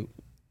got raped,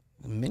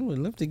 men would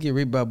love to get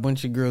raped by a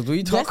bunch of girls. What are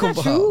you That's talking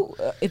not about? true.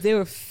 If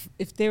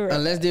they were,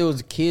 Unless there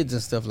was kids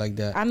and stuff like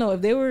that. I know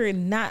if they were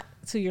not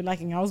to your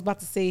liking. I was about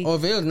to say, Or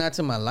if it was not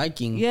to my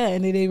liking. yeah,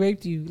 and then they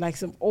raped you like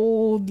some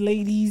old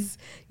ladies.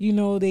 You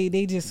know, they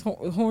just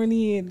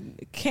horny and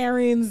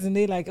Karens, and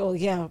they like, oh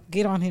yeah,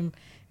 get on him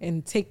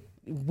and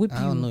whip you.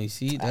 I don't know. You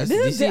see, I'm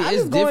it's just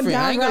going different. I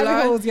down ain't gonna rabbit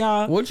lie. holes,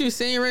 y'all. What you're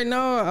saying right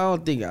now, I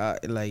don't think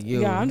like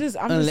yo. Yeah, I'm just-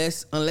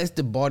 unless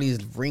the body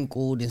is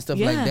wrinkled and stuff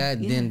like Yeah, that,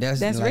 then yeah,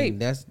 that's that's like rape.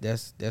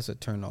 that's a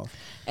turn off.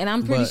 And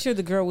I'm pretty But sure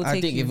the girl would I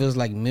take think you. if it was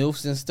like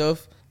milfs and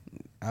stuff,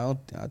 I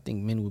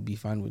think men would be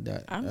fine with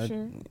that. I'm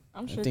sure. I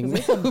 'cause think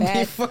there's some men would be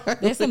bad. fine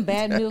There's some with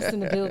bad milfs in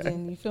the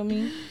building. You feel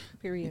me?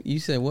 Period. You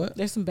said what?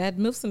 There's some bad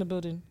milfs in the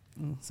building,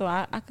 Mm. so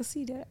I could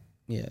see that.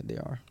 Yeah, they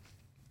are.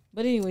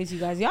 But anyways, you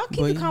guys, y'all keep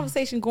But the yeah.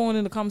 conversation going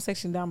in the comment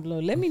section down below.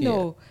 Let me Yeah.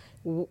 know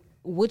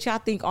what y'all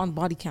think on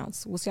body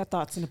counts. What's your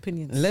thoughts and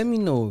opinions? Let me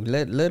know.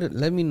 Let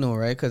me know,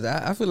 right? Because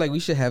I feel like we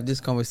should have this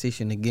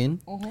conversation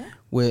again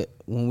when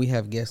we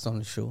have guests on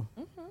the show.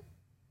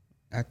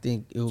 I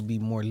think it will be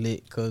more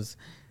lit because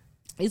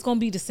It's gonna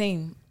be the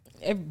same.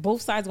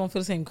 Both sides gonna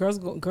feel the same.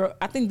 Girl.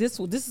 I think this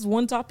is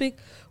one topic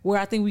where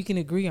I think we can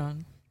agree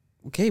on.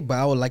 okay, but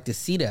I would like to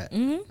see that.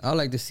 I would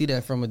like to see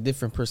that from a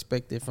different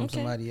perspective from Okay.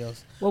 somebody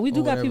else. Well, we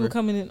do or got people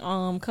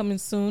whatever. coming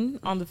soon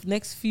on the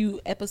next few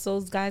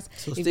episodes, guys.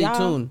 So If stay y'all-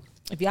 tuned.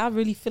 If y'all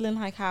really feeling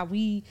like how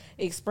we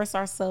express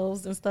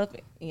ourselves and stuff,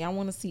 and y'all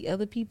want to see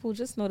other people,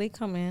 just know they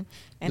come in.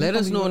 And Let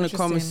it's us gonna be know in more the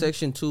comment interesting.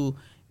 section too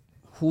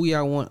who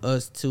y'all want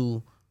us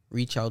to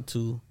reach out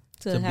to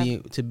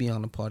be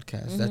on the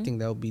podcast. I think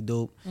that would be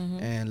dope.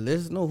 And let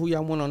us know who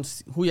y'all want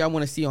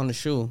to see on the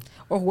show.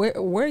 Or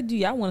where do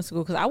y'all want us to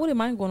go? Because I wouldn't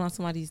mind going on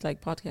somebody's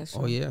like podcast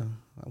show. Oh yeah,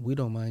 we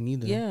don't mind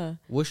either. Yeah.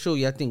 What show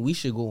y'all think we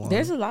should go on?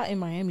 There's a lot in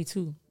Miami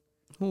too.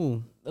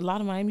 Who? A lot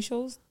of Miami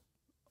shows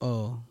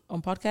Oh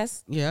on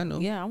podcasts. yeah, I know.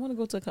 Yeah, I want to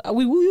go to.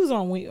 We was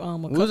on. We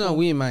was on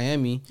We in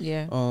Miami.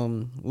 Yeah.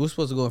 We were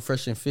supposed to go on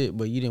Fresh and Fit,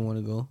 but you didn't want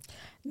to go.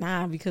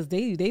 Nah, because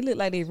they look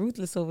like they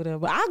ruthless over there.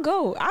 But I'll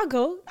go. I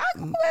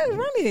run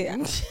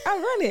it. I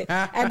run it.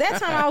 At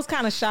that time, I was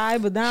kind of shy,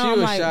 but now She I'm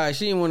was like, shy.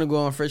 She didn't want to go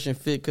on Fresh and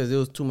Fit because there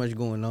was too much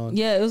going on.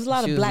 yeah, it was a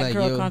lot She of was black like,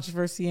 girl yo,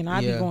 controversy, and I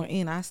be yeah. going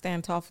in. I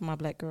stand tall for my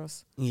black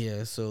girls.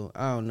 Yeah, so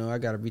I don't know. I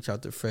gotta reach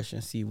out to Fresh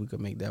and see if we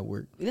could make that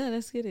work. Yeah,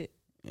 let's get it.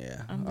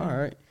 Yeah. I'm All down.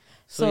 right.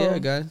 So, So- yeah,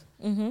 guys.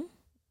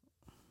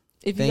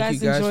 If Thank you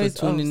guys for enjoyed,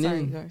 tuning sorry,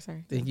 in.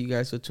 Sorry. Thank you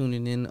guys for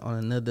tuning in on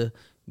another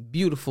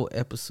beautiful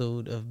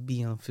episode of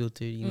Be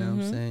Unfiltered. You know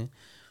what I'm saying?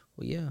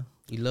 But yeah,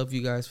 we love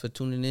you guys for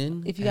tuning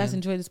in. If you guys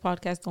enjoyed this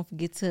podcast, don't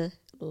forget to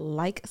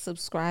like,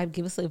 subscribe,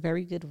 give us a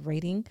very good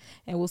rating,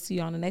 and we'll see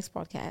you on the next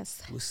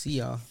podcast. We'll see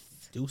y'all.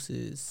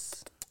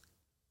 Deuces.